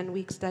as a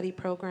 10-week study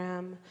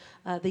program.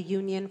 The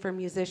Union for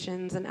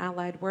Musicians and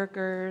Allied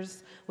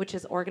Workers, which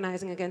is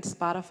organizing against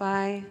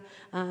Spotify.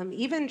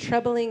 Even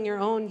troubling your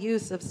own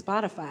use of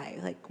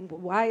Spotify. Like,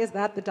 why is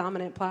that the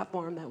dominant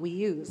platform that we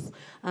use?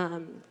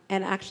 And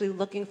actually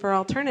looking for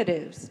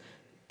alternatives.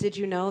 Did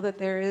you know that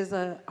there is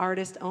an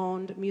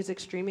artist-owned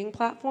music streaming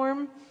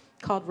platform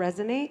called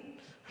Resonate?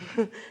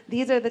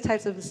 These are the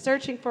types of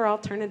searching for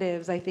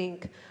alternatives, I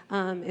think,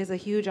 is a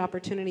huge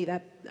opportunity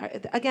that,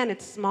 again,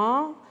 it's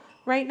small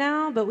right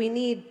now, but we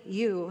need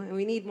you, and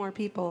we need more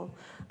people.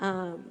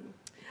 I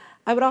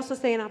would also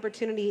say an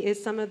opportunity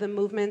is some of the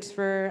movements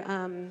for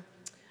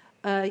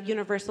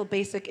universal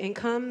basic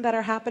income that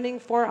are happening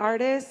for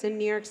artists in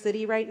New York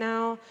City right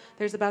now.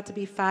 There's about to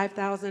be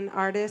 5,000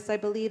 artists, I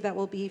believe, that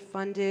will be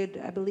funded,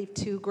 I believe,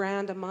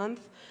 $2,000 a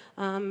month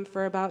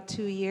for about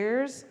 2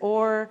 years,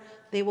 or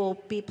they will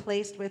be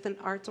placed with an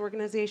arts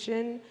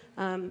organization,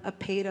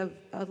 paid a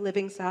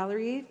living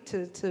salary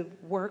to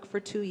work for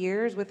 2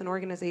 years with an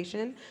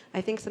organization.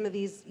 I think some of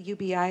these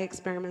UBI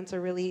experiments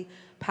are really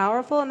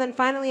powerful. And then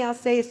finally, I'll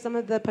say some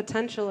of the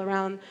potential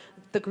around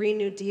the Green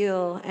New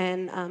Deal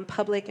and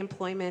public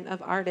employment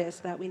of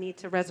artists that we need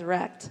to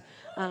resurrect,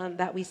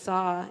 that we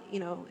saw,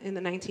 in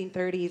the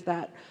 1930s,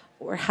 that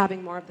we're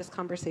having more of this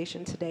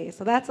conversation today.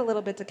 So that's a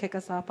little bit to kick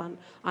us off on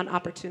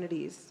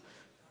opportunities.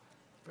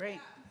 Great.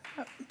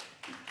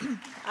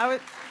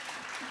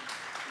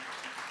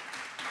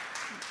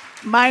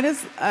 Mine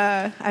is,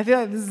 I feel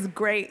like this is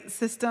great.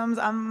 Systems,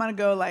 I'm gonna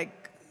go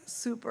like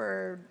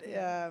super,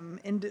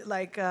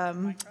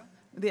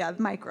 Yeah,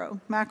 macro,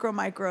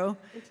 micro,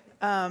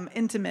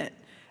 intimate.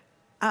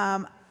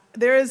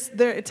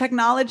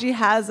 Technology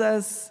has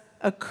us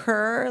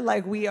occur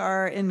like we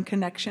are in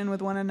connection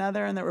with one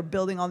another and that we're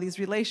building all these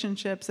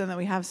relationships and that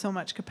we have so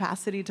much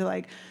capacity to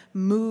like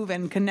move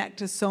and connect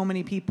to so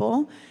many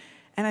people.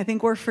 And I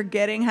think we're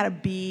forgetting how to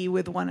be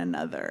with one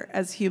another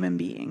as human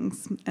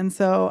beings. And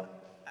so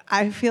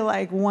I feel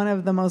like one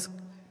of the most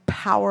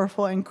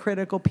powerful and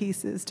critical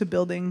pieces to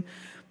building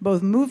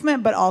both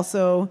movement but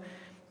also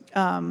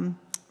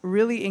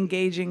really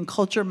engaging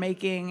culture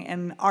making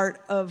and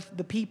art of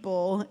the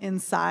people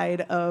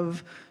inside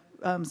of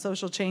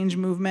social change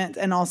movement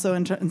and also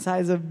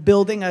inside of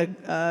building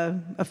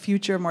a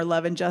future of more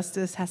love and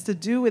justice has to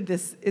do with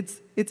this.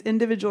 It's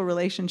individual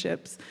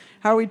relationships.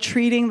 How are we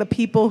treating the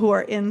people who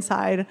are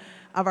inside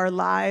of our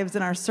lives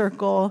and our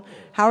circle?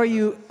 How are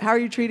you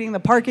treating the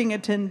parking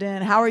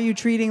attendant? How are you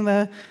treating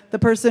the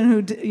person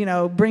who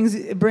brings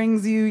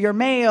you your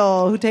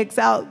mail, who takes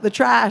out the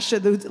trash?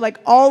 Like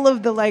all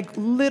of the like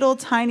little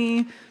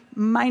tiny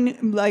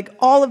like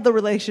all of the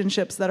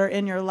relationships that are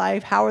in your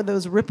life, how are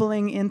those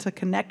rippling into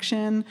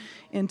connection,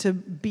 into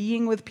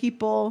being with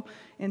people,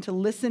 into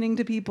listening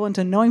to people,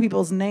 into knowing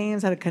people's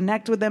names, how to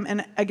connect with them?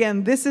 And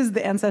again, this is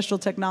the ancestral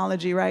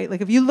technology, right?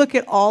 Like if you look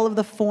at all of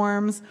the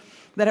forms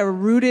that are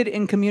rooted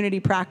in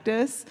community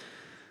practice,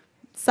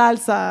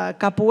 salsa,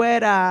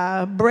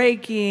 capoeira,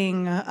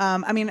 breaking,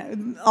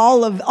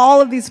 all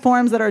of these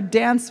forms that are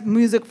dance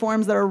music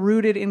forms that are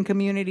rooted in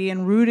community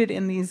and rooted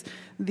in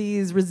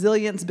these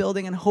resilience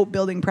building and hope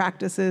building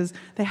practices,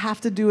 they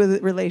have to do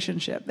with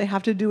relationship. They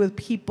have to do with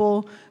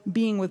people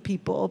being with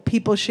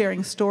people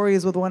sharing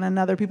stories with one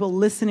another, people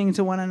listening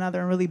to one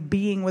another and really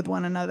being with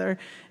one another.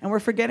 And we're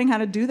forgetting how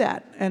to do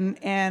that.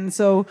 And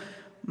so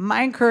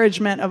my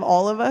encouragement of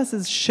all of us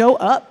is show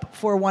up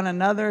for one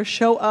another,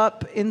 show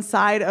up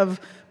inside of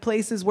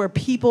places where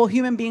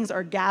human beings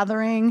are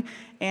gathering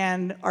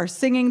and are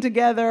singing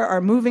together,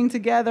 are moving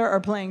together, are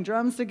playing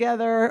drums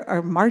together,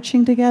 are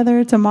marching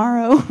together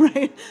tomorrow,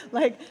 right?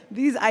 Like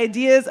these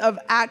ideas of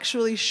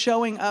actually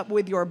showing up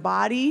with your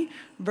body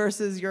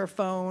versus your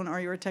phone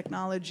or your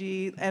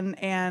technology.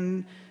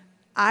 And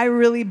I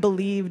really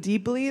believe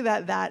deeply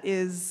that that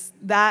is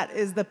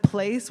the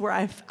place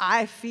where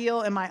I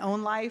feel in my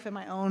own life, in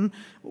my own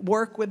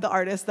work with the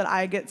artists that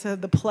I get to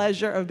the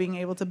pleasure of being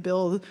able to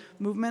build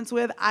movements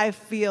with. I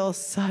feel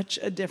such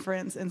a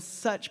difference and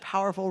such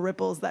powerful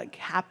ripples that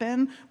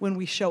happen when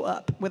we show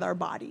up with our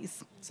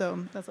bodies.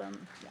 So that's what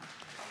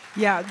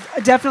Yeah,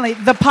 definitely.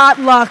 The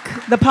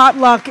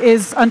potluck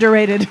is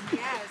underrated.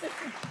 Yes.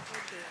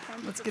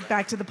 Let's get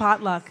back to the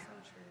potluck.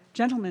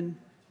 Gentlemen.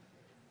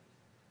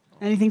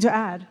 Anything to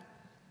add?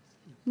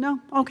 No?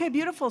 Okay,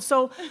 beautiful.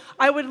 So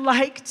I would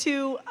like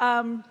to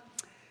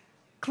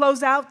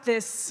close out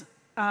this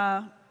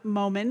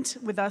moment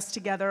with us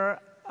together,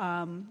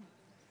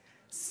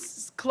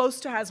 close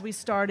to as we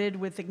started,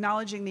 with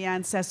acknowledging the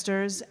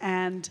ancestors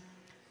and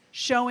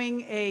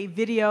showing a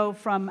video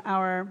from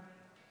our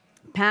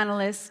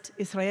panelist,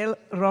 Israel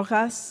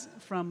Rojas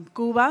from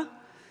Cuba,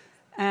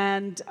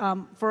 and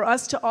for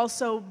us to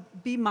also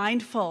be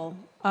mindful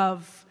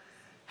of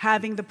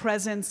having the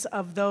presence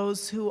of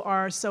those who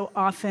are so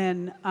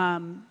often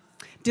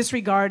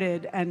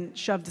disregarded and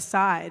shoved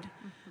aside.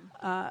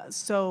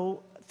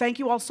 So thank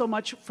you all so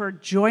much for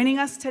joining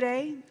us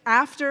today.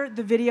 After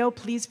the video,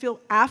 please feel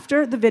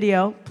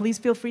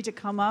free to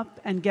come up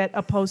and get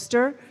a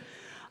poster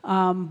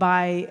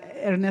by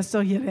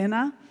Ernesto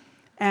Llerena.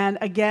 And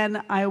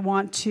again, I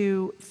want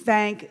to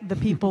thank the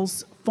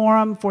People's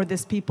Forum for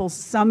this People's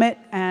Summit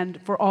and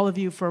for all of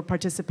you for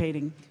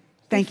participating.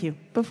 Thank you.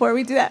 Before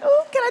we do that,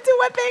 can I do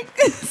one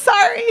thing?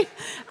 Sorry.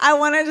 I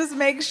want to just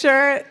make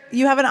sure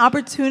you have an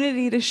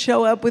opportunity to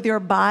show up with your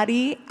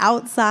body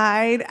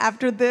outside.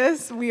 After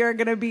this, we are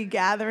going to be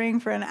gathering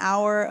for an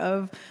hour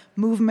of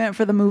movement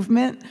for the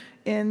movement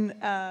in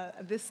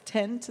this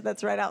tent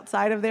that's right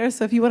outside of there.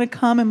 So if you want to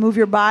come and move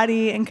your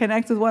body and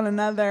connect with one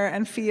another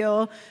and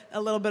feel a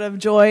little bit of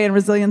joy and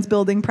resilience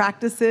building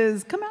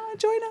practices, come out and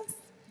join us.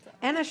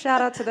 And a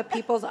shout out to the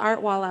People's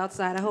Art Wall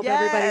outside. I hope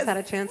everybody's had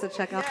a chance to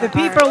check out the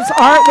People's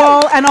Art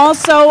Wall, and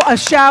also a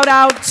shout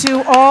out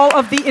to all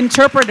of the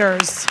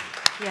interpreters.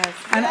 Yes.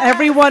 And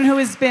everyone who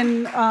has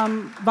been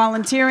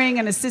volunteering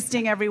and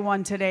assisting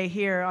everyone today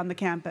here on the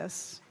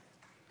campus.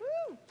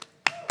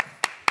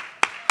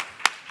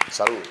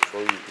 Saludos,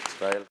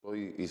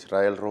 soy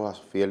Israel Rojas,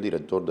 fiel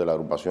director de la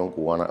agrupación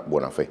cubana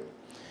Buena Fe.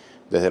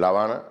 Desde La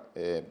Habana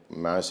he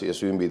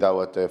sido invitado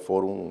a este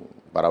foro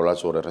para hablar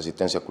sobre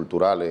resistencias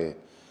culturales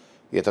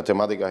y estas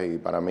temáticas, y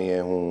para mí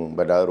es un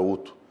verdadero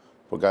gusto,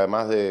 porque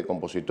además de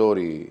compositor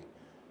y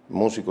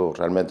músico,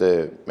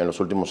 realmente en los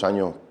últimos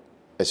años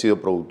he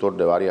sido productor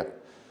de varias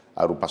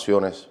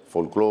agrupaciones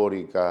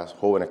folclóricas,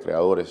 jóvenes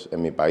creadores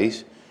en mi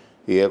país,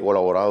 y he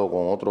colaborado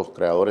con otros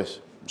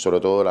creadores, sobre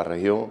todo de la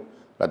región,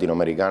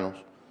 latinoamericanos.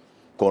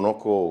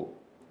 Conozco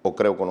o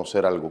creo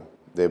conocer algo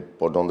de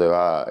por dónde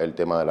va el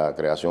tema de la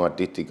creación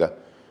artística,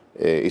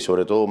 y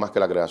sobre todo más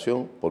que la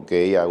creación,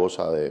 porque ella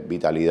goza de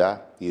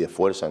vitalidad y de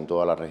fuerza en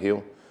toda la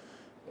región.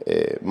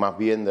 más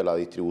bien de la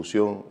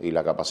distribución y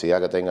la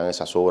capacidad que tengan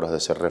esas obras de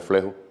ser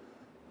reflejo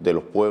de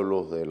los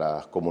pueblos, de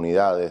las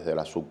comunidades, de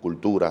las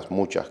subculturas,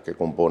 muchas que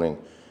componen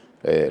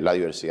la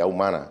diversidad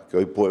humana que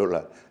hoy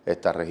puebla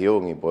esta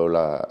región y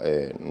puebla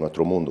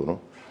nuestro mundo, ¿no?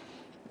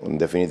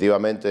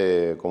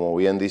 Definitivamente, como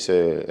bien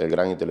dice el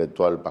gran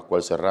intelectual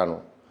Pascual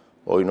Serrano,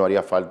 hoy no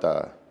haría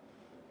falta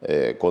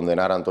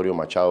condenar a Antonio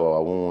Machado a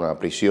una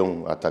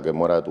prisión hasta que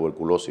muera de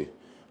tuberculosis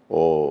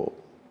o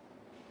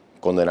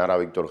condenar a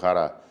Víctor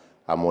Jara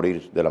a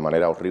morir de la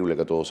manera horrible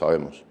que todos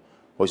sabemos.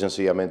 Hoy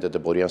sencillamente te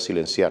podrían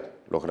silenciar.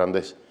 Los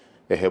grandes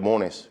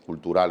hegemones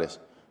culturales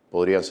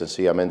podrían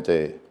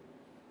sencillamente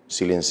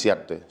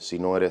silenciarte si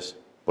no eres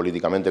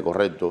políticamente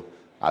correcto,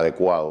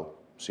 adecuado,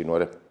 si no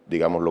eres,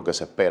 digamos, lo que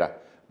se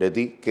espera de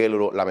ti, que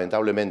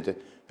lamentablemente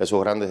esos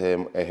grandes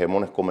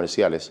hegemones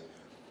comerciales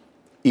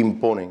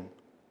imponen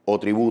o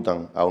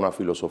tributan a una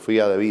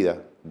filosofía de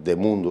vida, de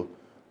mundo,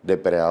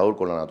 depredador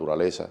con la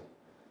naturaleza,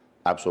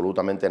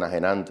 absolutamente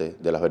enajenante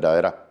de las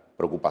verdaderas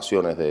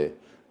preocupaciones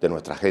de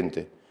nuestra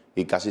gente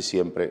y casi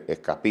siempre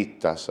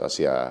escapistas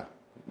hacia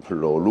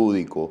lo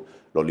lúdico,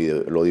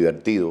 lo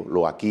divertido,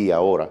 lo aquí y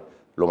ahora,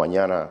 lo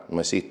mañana no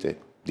existe,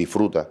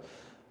 disfruta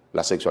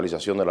la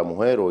sexualización de la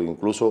mujer o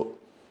incluso,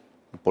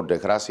 por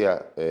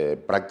desgracia,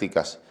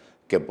 prácticas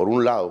que por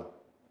un lado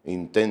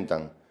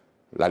intentan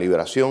la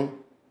liberación,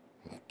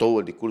 todo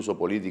el discurso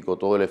político,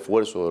 todo el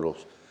esfuerzo de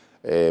los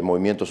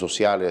movimientos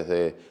sociales,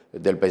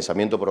 del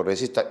pensamiento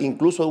progresista,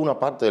 incluso de una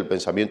parte del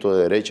pensamiento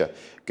de derecha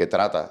que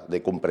trata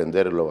de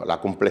comprender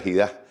la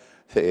complejidad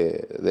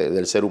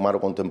del ser humano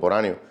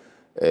contemporáneo,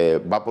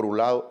 va por un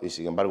lado y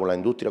sin embargo la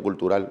industria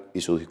cultural y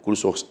sus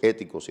discursos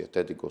éticos y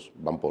estéticos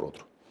van por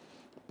otro.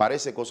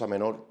 Parece cosa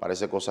menor,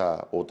 parece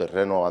cosa o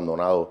terreno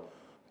abandonado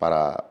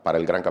para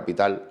el gran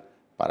capital,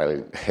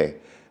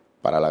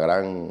 para la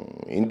gran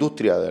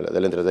industria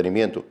del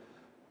entretenimiento,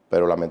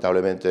 pero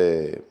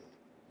lamentablemente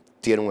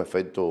tiene un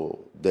efecto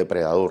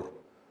depredador,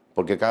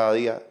 porque cada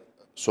día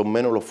son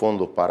menos los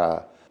fondos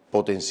para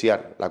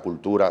potenciar la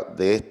cultura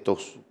de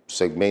estos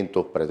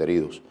segmentos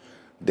preteridos,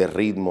 de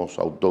ritmos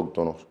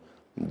autóctonos,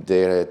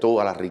 de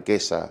toda la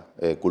riqueza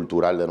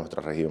cultural de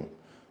nuestra región.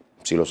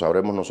 Si lo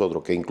sabremos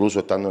nosotros, que incluso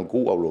estando en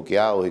Cuba,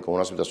 bloqueados y con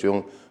una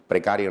situación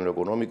precaria en lo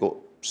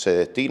económico, se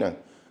destinan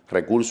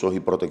recursos y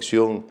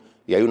protección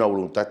y hay una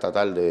voluntad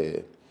estatal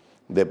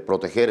de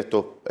proteger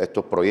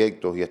estos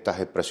proyectos y estas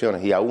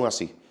expresiones, y aún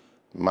así,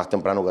 más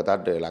temprano que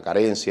tarde, la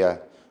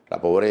carencia,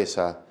 la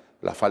pobreza,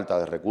 la falta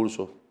de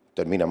recursos,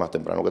 termina más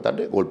temprano que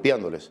tarde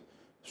golpeándoles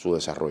su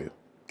desarrollo.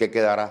 ¿Qué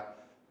quedará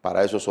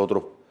para esos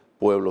otros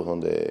pueblos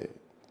donde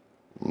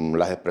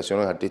las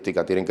expresiones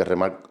artísticas tienen que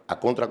remar a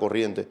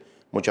contracorriente,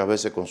 muchas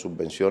veces con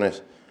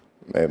subvenciones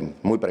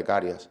muy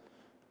precarias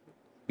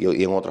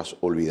y en otras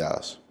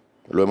olvidadas?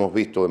 Lo hemos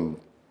visto en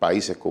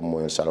países como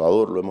El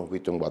Salvador, lo hemos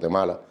visto en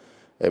Guatemala,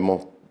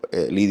 hemos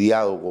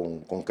lidiado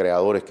con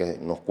creadores que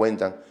nos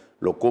cuentan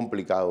lo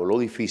complicado, lo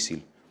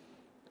difícil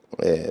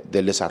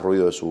del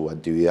desarrollo de su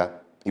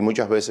actividad. Y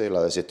muchas veces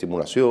la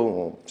desestimulación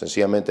o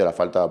sencillamente la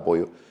falta de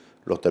apoyo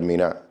los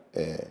termina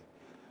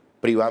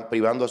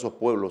privando a esos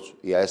pueblos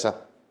y a esas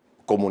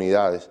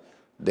comunidades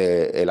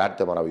del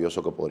arte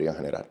maravilloso que podrían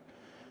generar.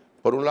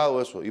 Por un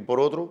lado eso, y por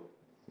otro,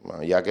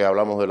 ya que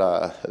hablamos de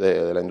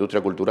la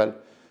industria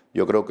cultural,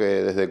 yo creo que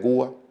desde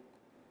Cuba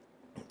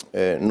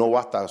no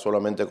basta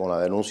solamente con la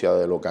denuncia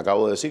de lo que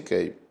acabo de decir,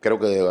 que creo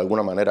que de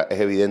alguna manera es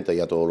evidente,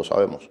 ya todos lo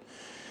sabemos.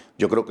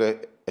 Yo creo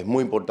que es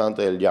muy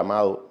importante el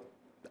llamado,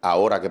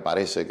 ahora que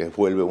parece que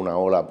vuelve una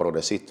ola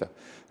progresista,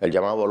 el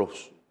llamado a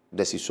los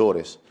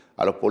decisores,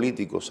 a los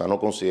políticos, a no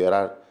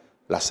considerar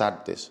las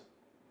artes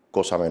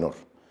cosa menor,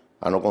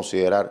 a no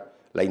considerar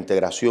la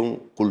integración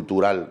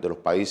cultural de los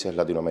países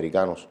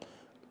latinoamericanos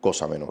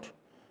cosa menor.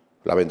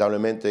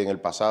 Lamentablemente en el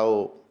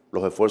pasado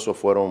los esfuerzos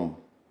fueron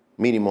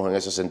mínimos en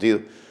ese sentido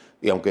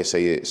y aunque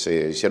se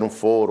hicieron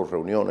foros,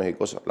 reuniones y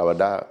cosas, la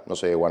verdad no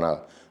se llegó a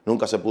nada.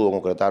 Nunca se pudo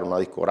concretar una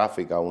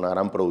discográfica, una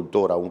gran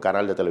productora, un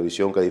canal de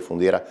televisión que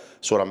difundiera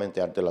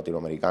solamente arte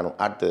latinoamericano,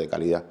 arte de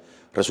calidad.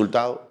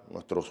 Resultado,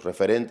 nuestros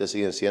referentes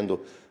siguen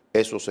siendo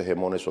esos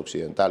hegemones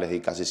occidentales y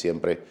casi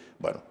siempre,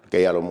 bueno,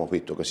 que ya lo hemos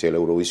visto, que si el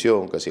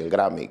Eurovisión, que si el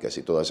Grammy, que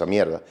si toda esa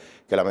mierda,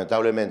 que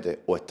lamentablemente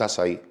o estás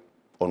ahí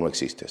o no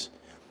existes.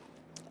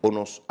 O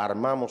nos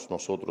armamos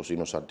nosotros y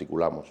nos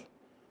articulamos,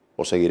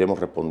 o seguiremos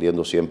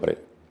respondiendo siempre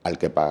al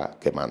que paga,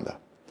 que manda.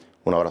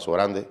 Un abrazo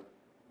grande.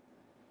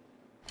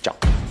 Chao.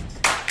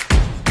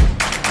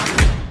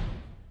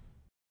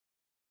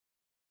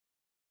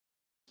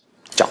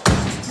 Chao.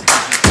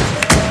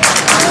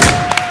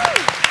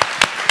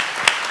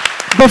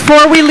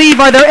 Before we leave,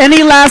 are there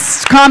any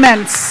last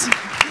comments,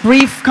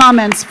 brief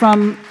comments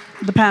from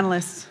the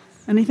panelists?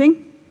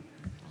 Anything?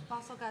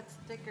 Also got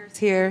stickers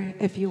here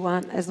if you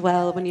want as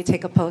well when you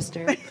take a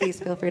poster. Please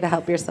feel free to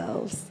help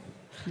yourselves.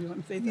 You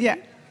want to say something? Yeah.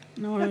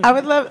 No, I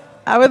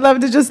would love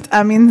to just,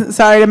 I mean,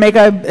 sorry to make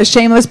a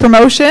shameless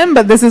promotion,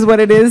 but this is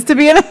what it is to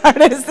be an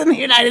artist in the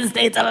United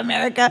States of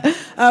America.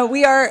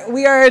 We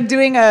are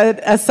doing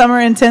a summer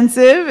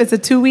intensive. It's a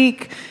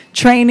 2-week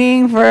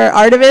training for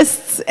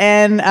artivists.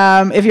 And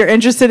if you're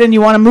interested and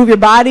you want to move your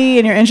body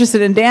and you're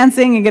interested in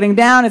dancing and getting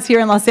down, it's here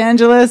in Los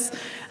Angeles.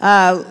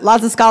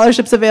 Lots of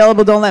scholarships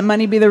available. Don't let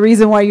money be the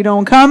reason why you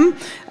don't come.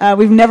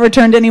 We've never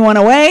turned anyone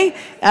away.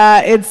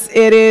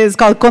 It is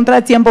called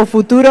Contratiempo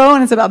Futuro,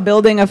 and it's about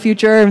building a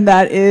future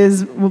that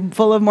is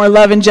full of more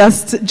love and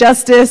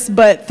justice,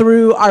 but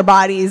through our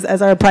bodies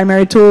as our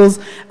primary tools.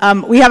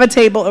 We have a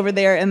table over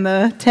there in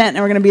the tent,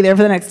 and we're going to be there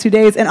for the next 2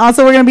 days. And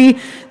also, we're going to be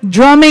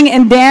drumming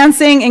and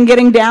dancing and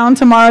getting down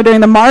tomorrow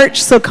during the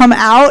march. So come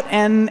out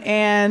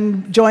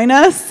and join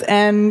us.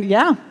 And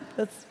yeah,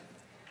 that's.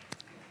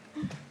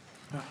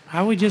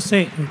 I would just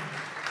say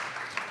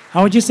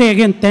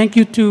again, thank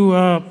you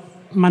to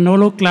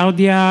Manolo,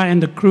 Claudia,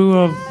 and the crew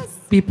of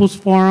People's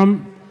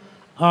Forum.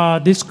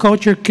 This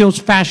culture kills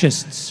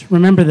fascists.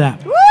 Remember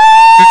that. Woo!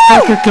 This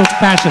culture kills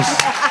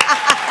fascists.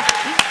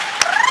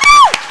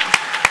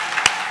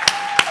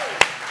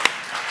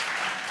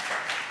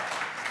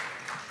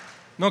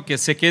 No, que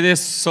se quede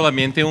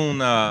solamente un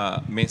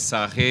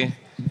mensaje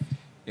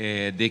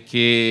de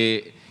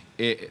que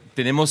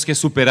tenemos que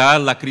superar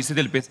la crisis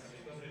del pensamiento.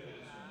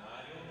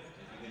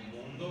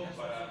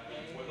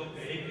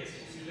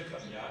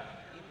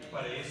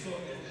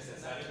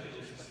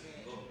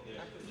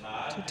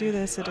 To do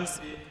this, it is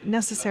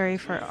necessary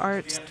for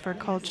art, for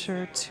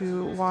culture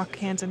to walk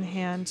hand in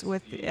hand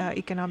with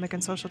economic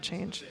and social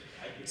change.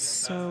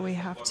 So we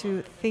have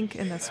to think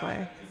in this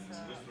way.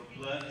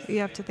 We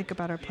have to think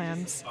about our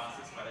plans.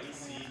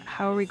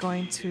 How are we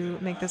going to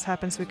make this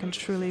happen so we can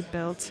truly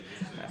build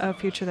a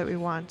future that we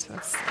want?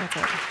 That's it.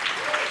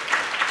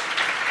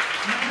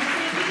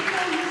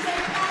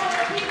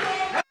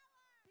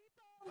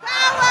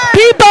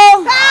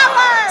 People,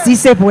 sí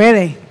se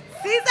puede.